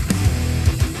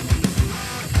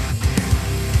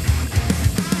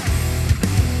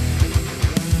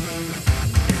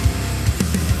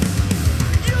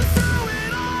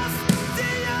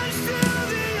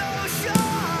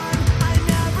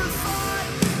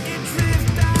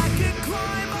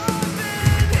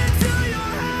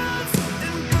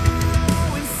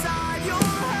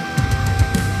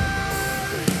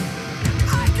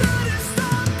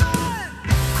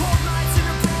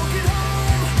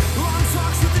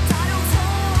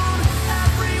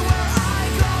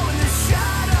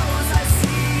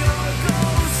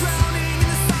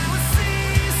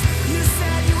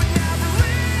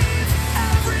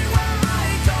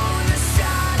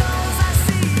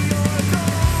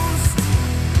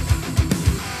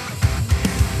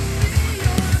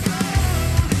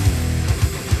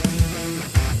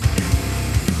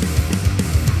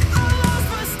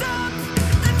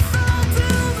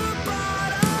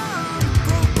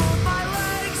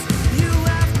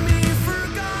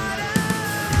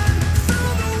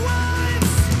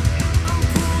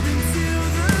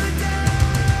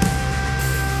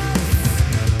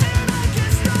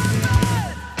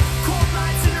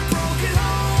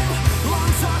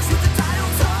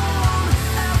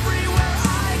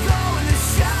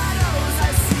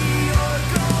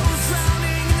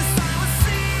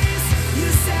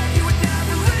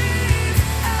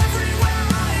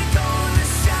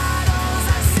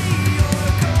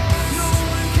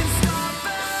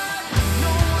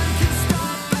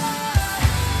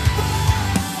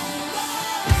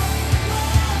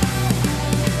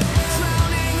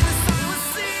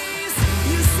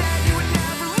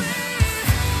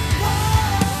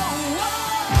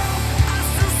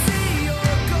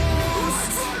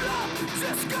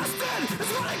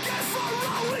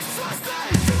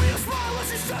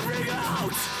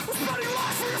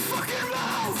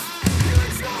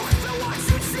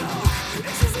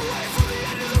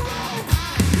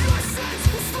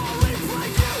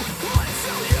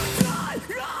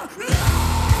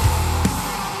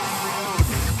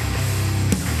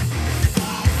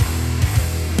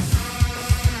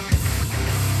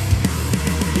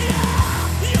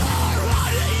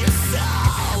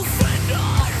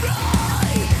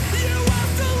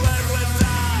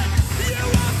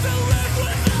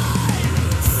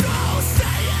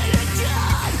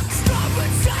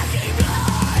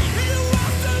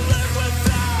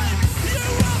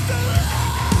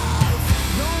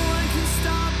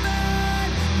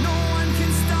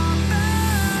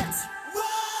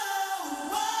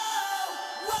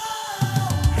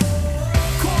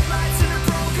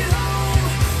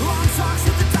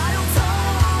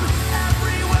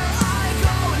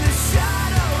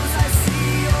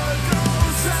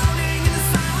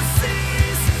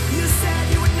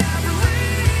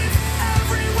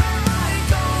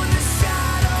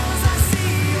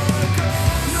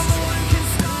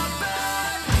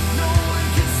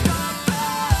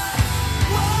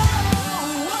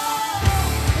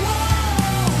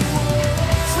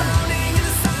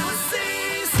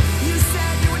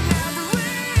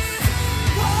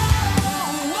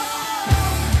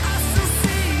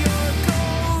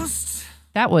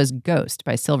 That was Ghost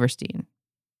by Silverstein.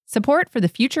 Support for the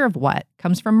future of what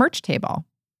comes from Merch Table.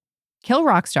 Kill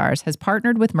Rock Stars has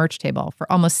partnered with Merch Table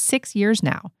for almost 6 years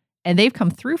now, and they've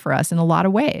come through for us in a lot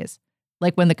of ways.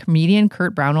 Like when the comedian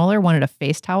Kurt Braunohler wanted a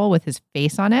face towel with his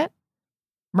face on it,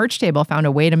 Merch Table found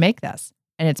a way to make this,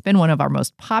 and it's been one of our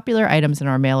most popular items in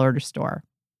our mail order store.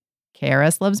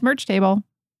 KRS loves Merch Table.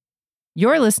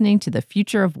 You're listening to The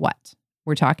Future of What?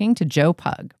 We're talking to Joe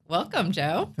Pug. Welcome,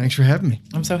 Joe. Thanks for having me.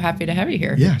 I'm so happy to have you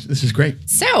here. Yeah, this is great.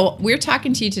 So we're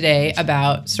talking to you today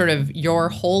about sort of your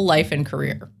whole life and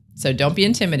career. So don't be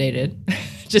intimidated.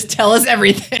 Just tell us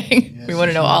everything. Yes, we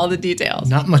want to know all the details.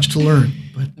 Not much to learn,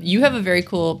 but You have a very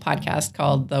cool podcast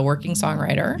called The Working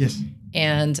Songwriter. yes.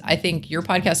 And I think your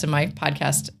podcast and my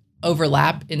podcast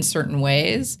overlap in certain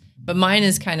ways, but mine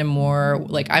is kind of more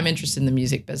like I'm interested in the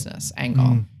music business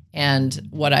angle. And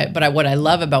what I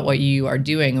love about what you are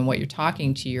doing and what you're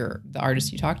talking to the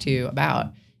artists you talk to about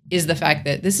is the fact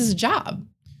that this is a job.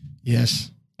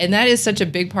 Yes. And that is such a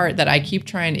big part that I keep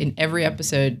trying in every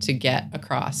episode to get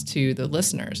across to the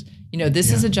listeners. You know,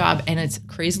 this is a job, and it's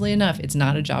crazily enough, it's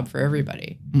not a job for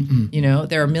everybody. You know,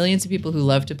 there are millions of people who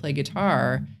love to play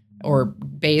guitar or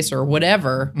bass or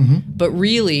whatever, but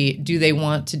really, do they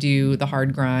want to do the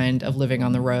hard grind of living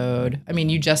on the road? I mean,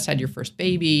 you just had your first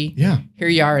baby. Yeah. Here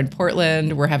you are in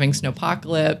Portland. We're having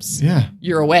snowpocalypse. Yeah.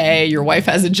 You're away. Your wife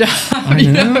has a job. I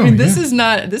You know? know, I mean, this yeah. is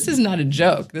not a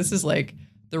joke. This is like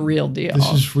the real deal.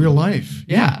 This is real life.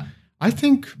 Yeah. I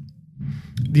think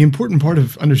the important part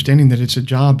of understanding that it's a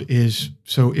job is,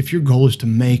 so if your goal is to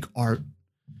make art,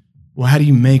 well, how do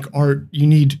you make art? You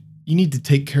need to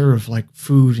take care of like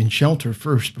food and shelter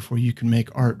first before you can make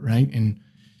art, right? And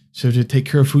so to take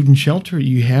care of food and shelter,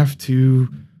 you have to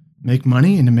make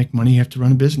money, and to make money, you have to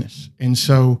run a business. And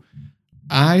so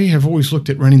I have always looked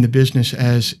at running the business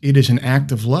as it is an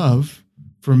act of love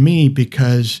for me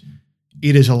because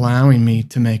it is allowing me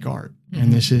to make art.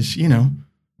 And this is, you know,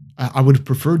 I would have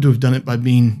preferred to have done it by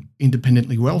being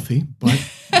independently wealthy, but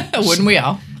Wouldn't we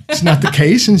all? it's not the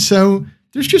case. And so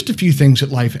there's just a few things that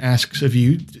life asks of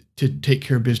you to take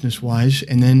care of business-wise.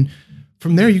 And then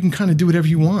from there, you can kind of do whatever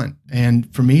you want.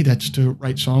 And for me, that's to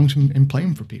write songs and play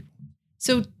them for people.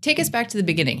 So take us back to the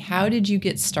beginning. How did you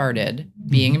get started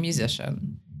being a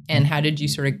musician? And how did you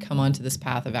sort of come onto this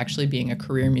path of actually being a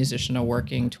career musician, a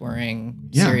working, touring,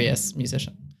 serious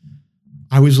musician?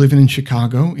 I was living in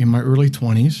Chicago in my early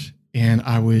 20s, and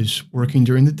I was working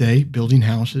during the day, building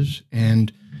houses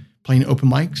and playing open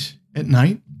mics at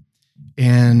night.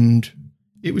 And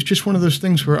it was just one of those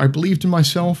things where I believed in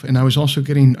myself, and I was also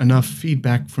getting enough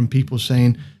feedback from people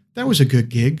saying, that was a good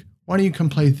gig. Why don't you come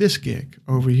play this gig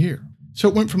over here? So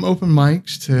it went from open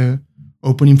mics to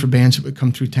opening for bands that would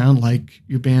come through town, like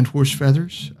your band Horse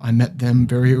Feathers. I met them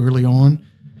very early on.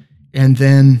 And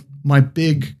then my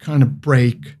big kind of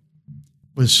break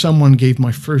was someone gave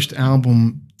my first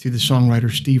album to the songwriter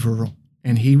Steve Earle,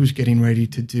 and he was getting ready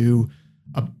to do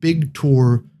a big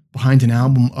tour behind an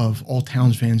album of all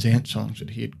Townes Van Zandt songs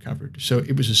that he had covered. So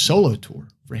it was a solo tour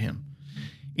for him.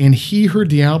 And he heard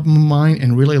the album of mine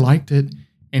and really liked it.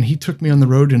 And he took me on the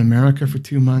road in America for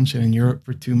 2 months and in Europe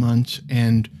for 2 months.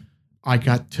 And I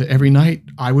got to every night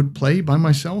I would play by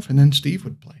myself, and then Steve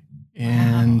would play.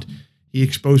 And he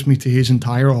exposed me to his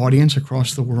entire audience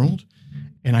across the world.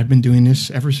 And I've been doing this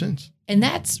ever since. And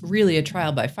that's really a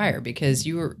trial by fire, because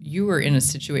you were in a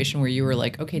situation where you were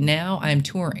like, okay, now I'm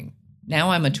touring.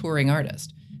 Now I'm a touring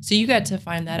artist. So you got to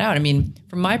find that out. I mean,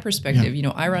 from my perspective,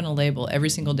 I run a label. Every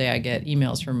single day I get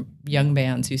emails from young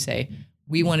bands who say,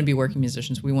 we want to be working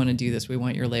musicians. We want to do this. We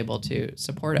want your label to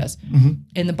support us. Mm-hmm.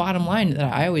 And the bottom line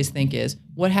that I always think is,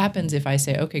 what happens if I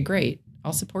say, okay, great,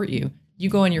 I'll support you. You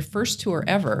go on your first tour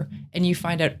ever and you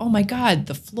find out, oh my God,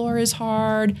 the floor is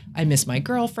hard. I miss my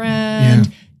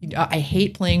girlfriend. Yeah. I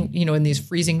hate playing, in these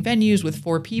freezing venues with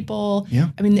 4 people. Yeah.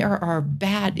 I mean,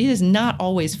 it is not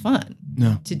always fun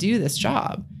to do this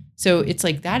job. So it's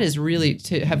like, that is really,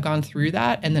 to have gone through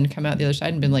that and then come out the other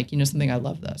side and been like, something, I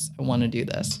love this. I want to do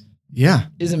this. Yeah.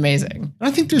 Is amazing.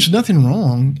 I think there's nothing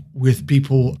wrong with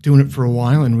people doing it for a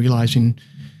while and realizing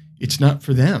it's not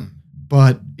for them.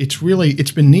 But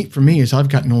it's been neat for me as I've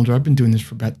gotten older. I've been doing this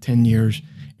for about 10 years.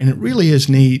 And it really is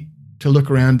neat to look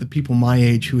around the people my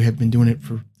age who have been doing it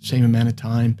for the same amount of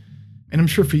time. And I'm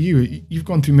sure for you, you've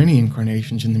gone through many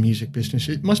incarnations in the music business.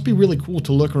 It must be really cool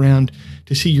to look around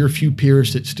to see your few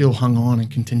peers that still hung on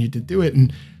and continued to do it.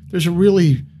 And there's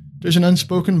an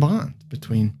unspoken bond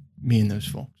between me and those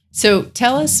folks. So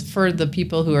tell us, for the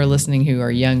people who are listening who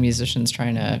are young musicians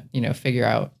trying to, figure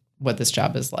out what this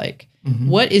job is like. Mm-hmm.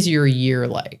 What is your year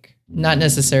like? Not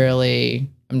necessarily,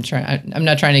 I'm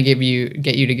not trying to get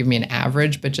you to give me an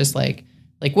average, but just like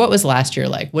what was last year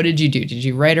like? What did you do? Did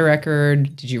you write a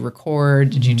record? Did you record?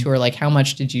 Did you tour? Like, how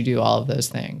much did you do all of those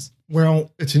things?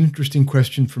 Well, it's an interesting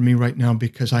question for me right now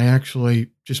because I actually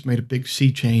just made a big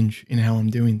sea change in how I'm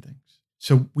doing things.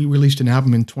 So we released an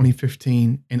album in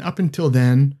 2015, and up until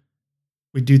then,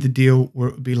 we'd do the deal where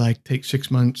it would be like take 6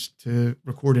 months to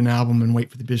record an album and wait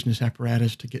for the business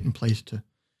apparatus to get in place to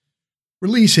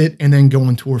release it, and then go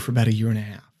on tour for about a year and a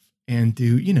half and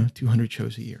do, 200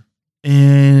 shows a year.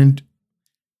 And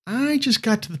I just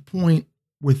got to the point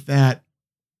with that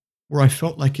where I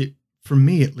felt like it, for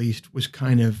me at least, was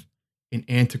kind of an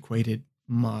antiquated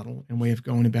model and way of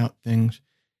going about things.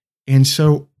 And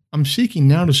so I'm seeking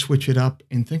now to switch it up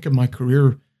and think of my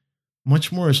career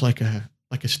much more as like a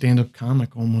stand-up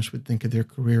comic almost would think of their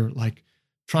career, like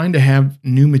trying to have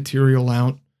new material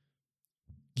out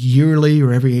yearly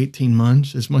or every 18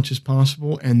 months as much as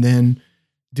possible, and then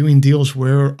doing deals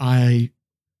where I,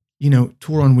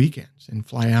 tour on weekends and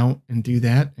fly out and do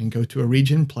that and go to a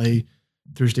region, play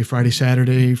Thursday, Friday,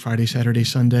 Saturday,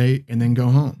 Sunday, and then go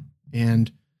home.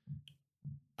 And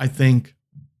I think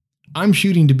I'm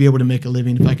shooting to be able to make a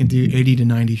living if I can do 80 to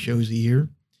 90 shows a year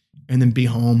and then be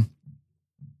home,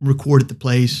 record at the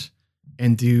place,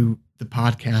 and do the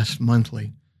podcast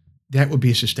monthly. That would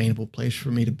be a sustainable place for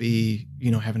me to be,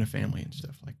 having a family and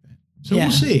stuff like that. So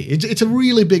We'll see. It's a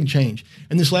really big change.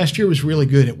 And this last year was really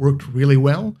good. It worked really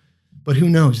well. But who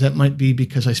knows? That might be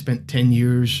because I spent 10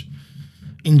 years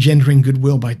engendering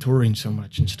goodwill by touring so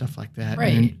much and stuff like that.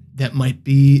 Right. And that might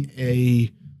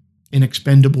be an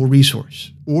expendable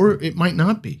resource. Or it might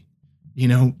not be.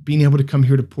 Being able to come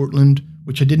here to Portland,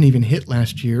 which I didn't even hit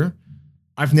last year.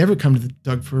 I've never come to the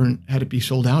Doug Fir and had it be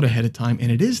sold out ahead of time,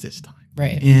 and it is this time.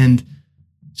 Right. And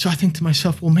so I think to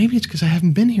myself, well, maybe it's because I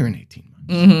haven't been here in 18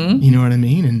 months. Mm-hmm. You know what I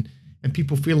mean? And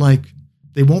people feel like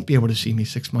they won't be able to see me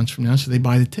 6 months from now, so they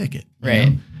buy the ticket.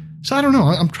 Right. So I don't know.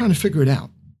 I'm trying to figure it out.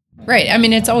 Right. I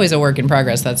mean, it's always a work in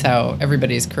progress. That's how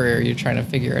everybody's career, you're trying to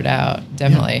figure it out.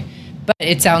 Definitely. Yeah. But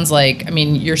it sounds like,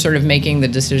 you're sort of making the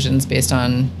decisions based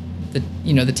on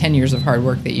the 10 years of hard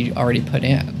work that you already put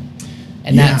in.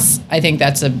 And I think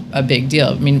that's a big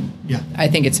deal. I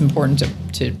think it's important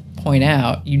to point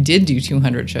out you did do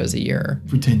 200 shows a year.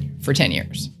 For 10 years. For 10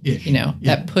 years. Ish.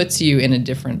 That puts you in a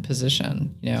different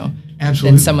position, Absolutely.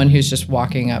 than someone who's just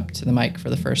walking up to the mic for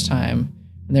the first time.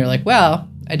 And they're like, well,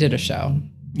 I did a show.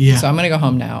 Yeah. So I'm going to go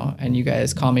home now, and you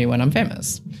guys call me when I'm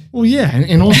famous. Well, yeah.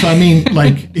 And also,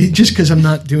 just because I'm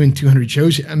not doing 200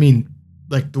 shows,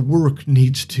 the work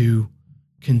needs to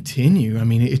continue.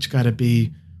 It's got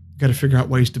to figure out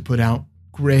ways to put out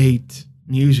great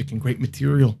music and great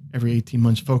material every 18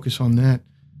 months. Focus on that.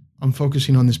 I'm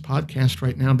focusing on this podcast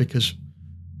right now because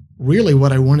really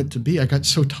what I want it to be, I got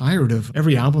so tired of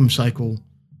every album cycle,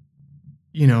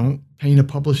 paying a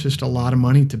publicist a lot of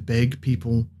money to beg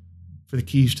people for the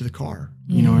keys to the car.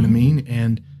 You know what I mean?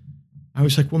 And I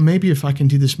was like, well, maybe if I can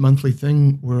do this monthly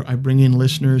thing where I bring in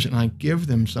listeners and I give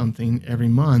them something every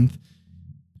month,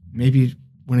 maybe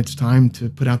when it's time to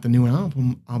put out the new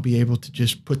album, I'll be able to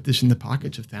just put this in the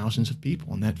pockets of thousands of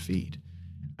people on that feed.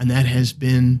 And that has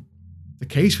been the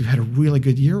case. We've had a really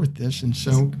good year with this. And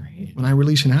so when I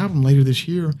release an album later this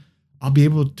year, I'll be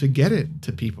able to get it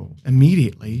to people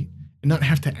immediately and not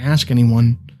have to ask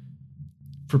anyone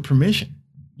for permission.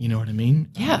 You know what I mean?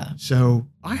 Yeah. So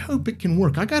I hope it can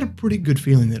work. I got a pretty good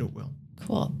feeling that it will.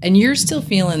 Cool. And you're still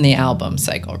feeling the album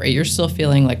cycle, right? You're still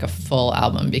feeling like a full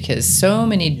album because so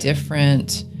many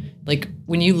different, like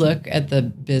when you look at the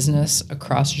business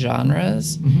across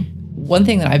genres, one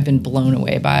thing that I've been blown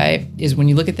away by is when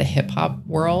you look at the hip hop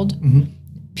world,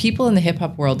 people in the hip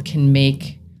hop world can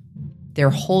make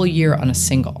their whole year on a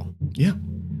single. Yeah.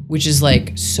 Which is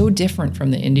like so different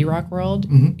from the indie rock world,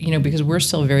 you know, because we're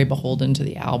still very beholden to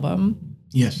the album.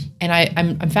 Yes. And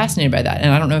I'm fascinated by that.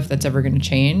 And I don't know if that's ever going to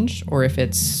change or if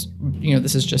it's, you know,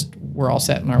 this is just, we're all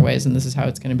set in our ways and this is how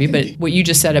it's going to be. But what you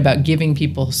just said about giving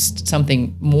people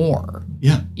something more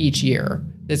each year,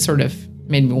 that sort of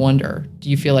made me wonder, do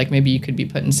you feel like maybe you could be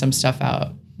putting some stuff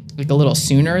out like a little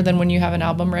sooner than when you have an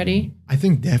album ready? I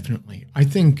think definitely. I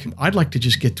think I'd like to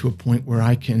just get to a point where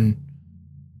I can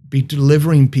be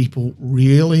delivering people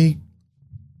really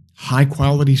high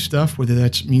quality stuff, whether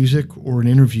that's music or an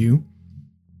interview,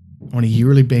 on a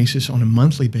yearly basis, on a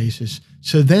monthly basis.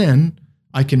 So then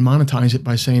I can monetize it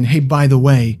by saying, hey, by the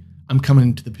way, I'm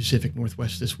coming to the Pacific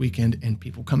Northwest this weekend, and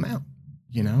people come out,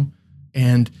 you know?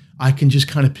 And I can just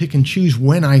kind of pick and choose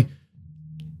when I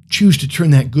choose to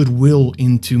turn that goodwill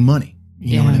into money.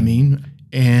 You know what I mean?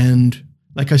 And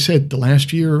like I said, the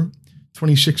last year,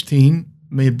 2016,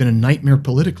 may have been a nightmare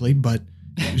politically, but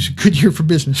it was a good year for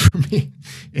business for me.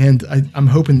 And I'm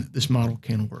hoping that this model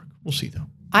can work. We'll see, though.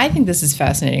 I think this is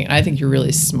fascinating. I think you're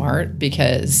really smart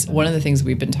because one of the things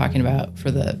we've been talking about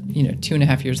for the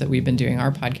 2.5 years that we've been doing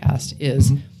our podcast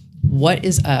is what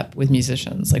is up with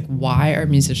musicians? Like, why are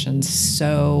musicians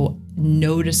so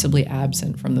noticeably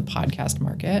absent from the podcast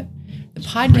market? The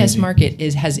podcast market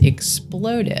has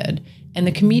exploded, and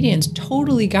the comedians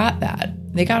totally got that.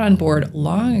 They got on board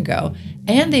long ago,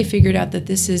 and they figured out that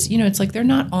this is, it's like they're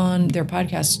not on their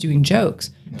podcasts doing jokes.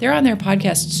 They're on their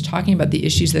podcasts talking about the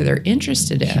issues that they're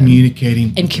interested in.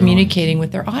 Communicating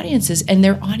with their audiences. And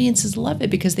their audiences love it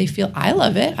because they feel, I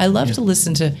love it. I love to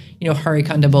listen to, Hari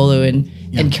Kondabolu and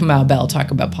Kamau Bell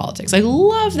talk about politics. I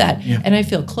love that. Yeah. And I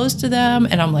feel close to them.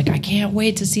 And I'm like, I can't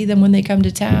wait to see them when they come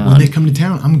to town. When they come to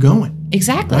town, I'm going.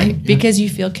 Exactly. Right? Yeah. Because you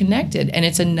feel connected. And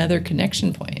it's another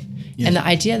connection point. Yes. And the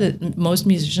idea that most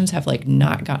musicians have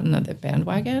not gotten on the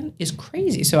bandwagon is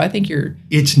crazy. So I think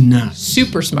it's nuts.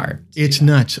 Super smart. It's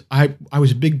nuts. I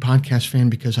was a big podcast fan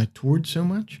because I toured so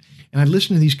much, and I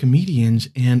listened to these comedians,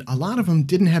 and a lot of them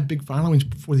didn't have big followings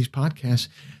before these podcasts.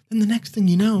 Then the next thing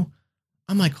you know,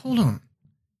 I'm like, hold on,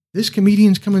 this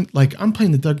comedian's coming. Like, I'm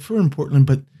playing the Doug Fur in Portland,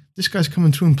 but this guy's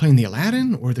coming through and playing the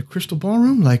Aladdin or the Crystal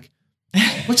Ballroom. Like,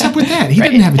 what's up with that? He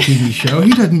doesn't have a TV show. He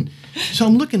doesn't. So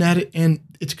I'm looking at it, and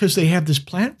it's because they have this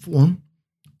platform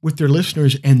with their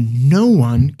listeners, and no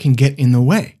one can get in the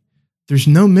way. There's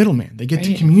no middleman. They get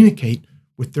to communicate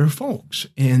with their folks.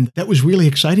 And that was really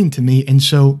exciting to me. And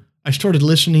so I started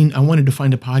listening. I wanted to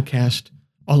find a podcast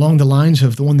along the lines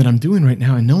of the one that I'm doing right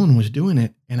now, and no one was doing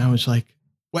it. And I was like,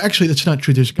 well, actually, that's not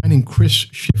true. There's a guy named Chris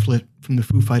Shiflett from the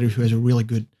Foo Fighters who has a really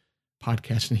good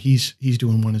podcast, and he's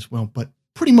doing one as well. But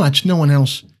pretty much no one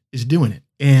else is doing it.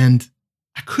 And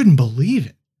I couldn't believe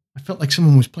it. I felt like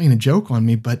someone was playing a joke on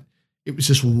me, but it was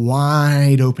this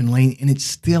wide open lane, and it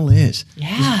still is.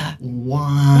 Yeah.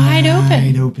 Wide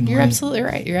open You're lane. Absolutely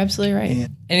right. You're absolutely right. Yeah.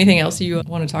 Anything else you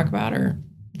want to talk about or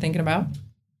thinking about?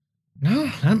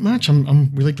 No, not much.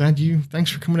 I'm really glad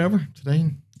thanks for coming over today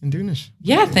and doing this.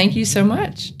 Yeah, thank you so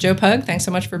much. Joe Pug, thanks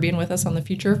so much for being with us on The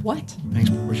Future of What? Thanks,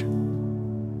 Portia.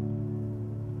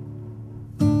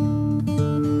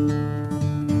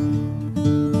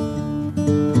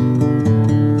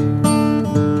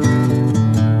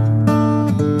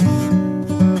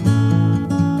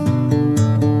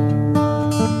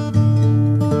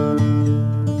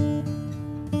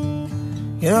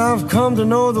 I've come to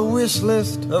know the wish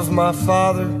list of my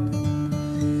father.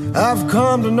 I've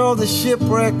come to know the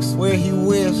shipwrecks where he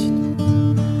wished.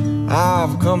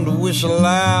 I've come to wish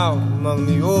aloud among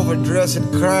the overdressed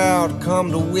crowd.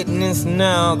 Come to witness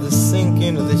now the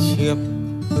sinking of the ship,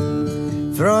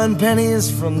 throwing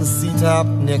pennies from the seatop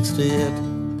next to it.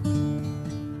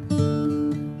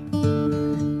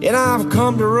 And I've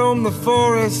come to roam the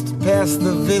forest past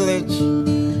the village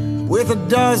with a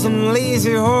dozen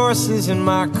lazy horses in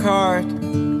my cart.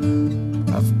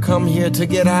 I've come here to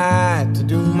get high, to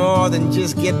do more than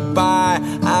just get by.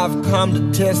 I've come to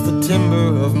test the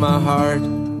timber of my heart.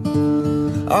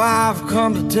 Oh, I've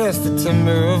come to test the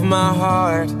timber of my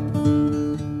heart.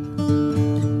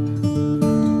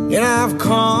 And I've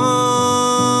come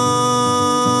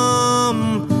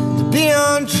to be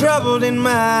untroubled in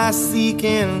my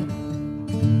seeking.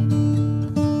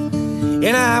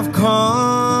 And I've come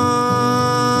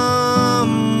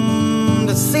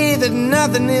to see that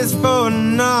nothing is for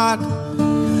naught.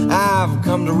 I've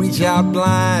come to reach out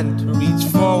blind, to reach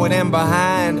forward and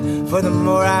behind. For the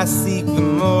more I seek, the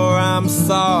more I'm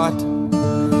sought.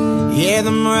 Yeah,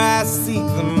 the more I seek,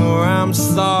 the more I'm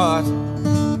sought.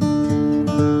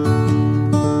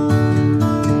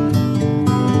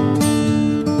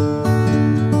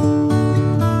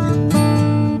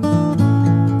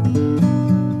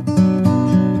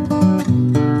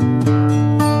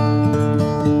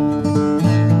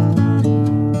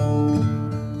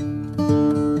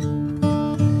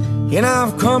 And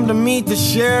I've come to meet the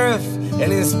sheriff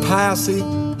and his posse,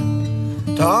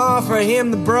 to offer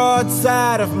him the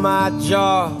broadside of my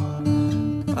jaw.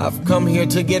 I've come here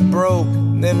to get broke,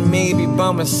 then maybe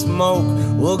bum a smoke.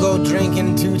 We'll go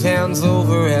drinking 2 towns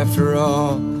over after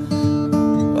all.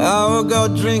 Oh, we'll go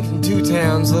drinking 2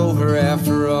 towns over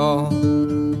after all.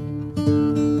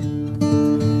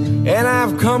 And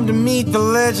I've come to meet the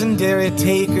legendary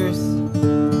takers.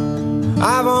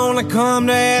 I've only come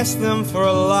to ask them for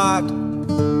a lot.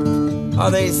 Oh,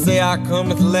 they say I come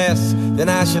with less than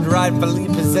I should rightfully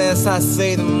possess. I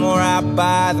say the more I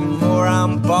buy, the more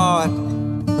I'm bought.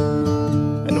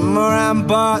 And the more I'm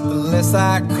bought, the less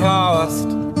I cost.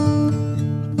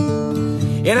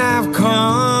 And I've come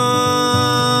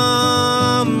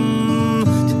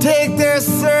to take their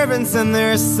servants and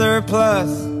their surplus.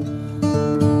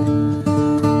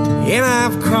 And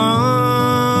I've come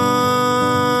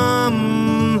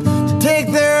to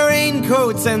take their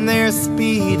raincoats and their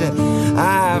speed.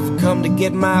 I've come to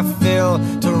get my fill,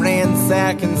 to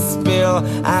ransack and spill.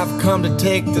 I've come to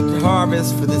take the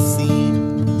harvest for the seed.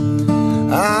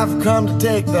 I've come to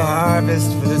take the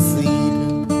harvest for the seed.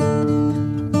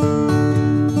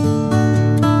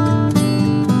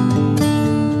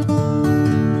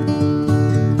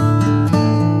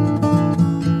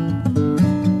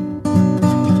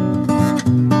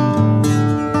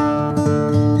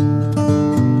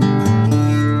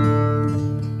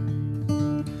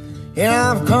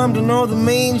 I've come to know the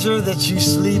manger that you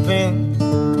sleep in.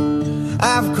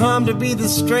 I've come to be the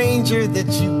stranger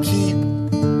that you keep.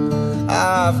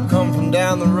 I've come from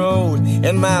down the road,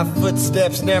 and my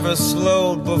footsteps never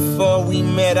slowed. Before we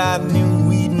met, I knew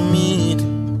we'd meet.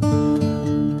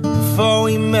 Before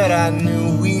we met, I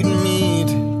knew we'd meet.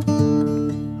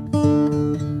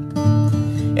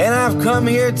 And I've come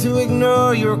here to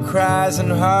ignore your cries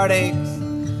and heartaches.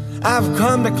 I've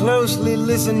come to closely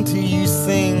listen to you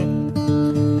sing.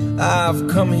 I've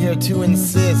come here to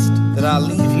insist that I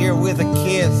leave here with a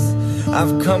kiss.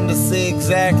 I've come to say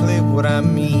exactly what I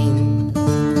mean.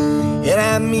 And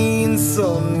I mean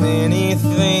so many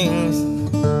things.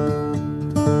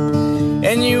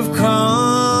 And you've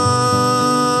come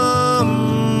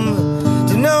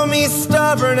to know me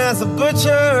stubborn as a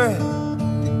butcher.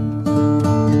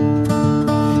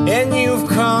 And you've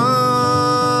come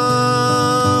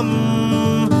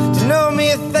to know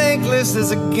me thankless as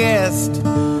a guest.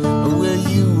 Will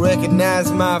you recognize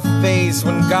my face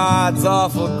when God's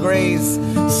awful grace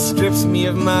strips me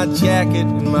of my jacket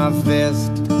and my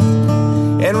vest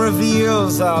and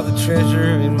reveals all the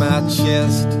treasure in my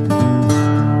chest?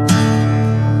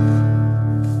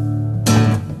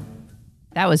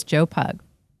 That was Joe Pug.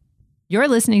 You're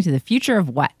listening to The Future of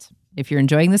What? If you're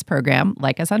enjoying this program,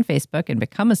 like us on Facebook and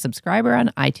become a subscriber on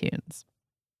iTunes.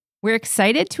 We're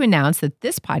excited to announce that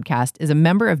this podcast is a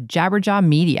member of Jabberjaw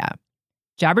Media.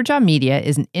 Jabberjaw Media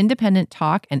is an independent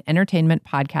talk and entertainment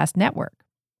podcast network.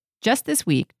 Just this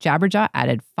week, Jabberjaw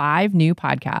added 5 new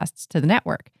podcasts to the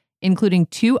network, including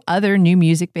 2 other new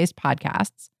music-based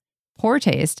podcasts, Poor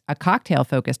Taste, a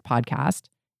cocktail-focused podcast,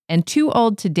 and Too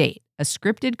Old to Date, a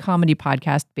scripted comedy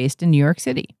podcast based in New York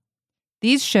City.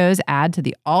 These shows add to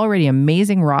the already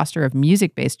amazing roster of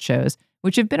music-based shows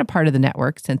which have been a part of the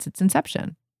network since its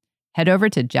inception. Head over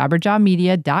to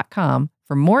jabberjawmedia.com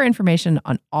for more information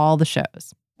on all the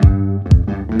shows.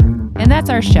 And that's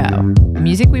our show. The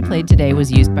music we played today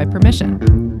was used by permission.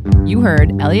 You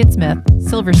heard Elliott Smith,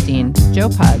 Silverstein, Joe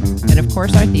Pug, and of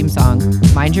course our theme song,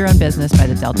 Mind Your Own Business by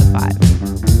the Delta 5.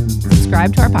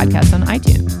 Subscribe to our podcast on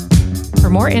iTunes. For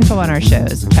more info on our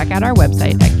shows, check out our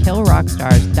website at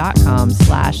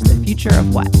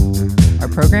killrockstars.com/thefutureofwhat. Our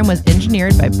program was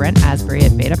engineered by Brent Asbury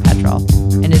at Beta Petrol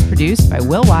and is produced by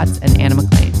Will Watts and Anna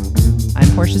McLean. I'm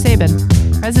Portia Sabin,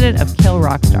 president of Kill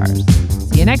Rock Stars.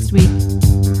 See you next week.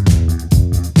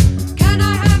 Can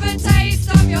I have a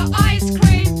taste of your ice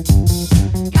cream?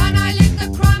 Can I lick the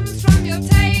crumbs from your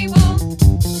table?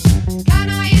 Can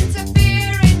I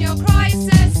interfere in your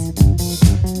crisis?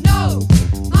 No,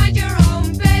 mind your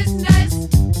own business.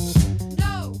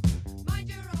 No, mind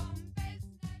your own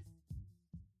business.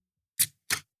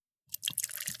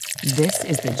 This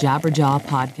is the Jabberjaw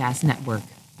Podcast Network.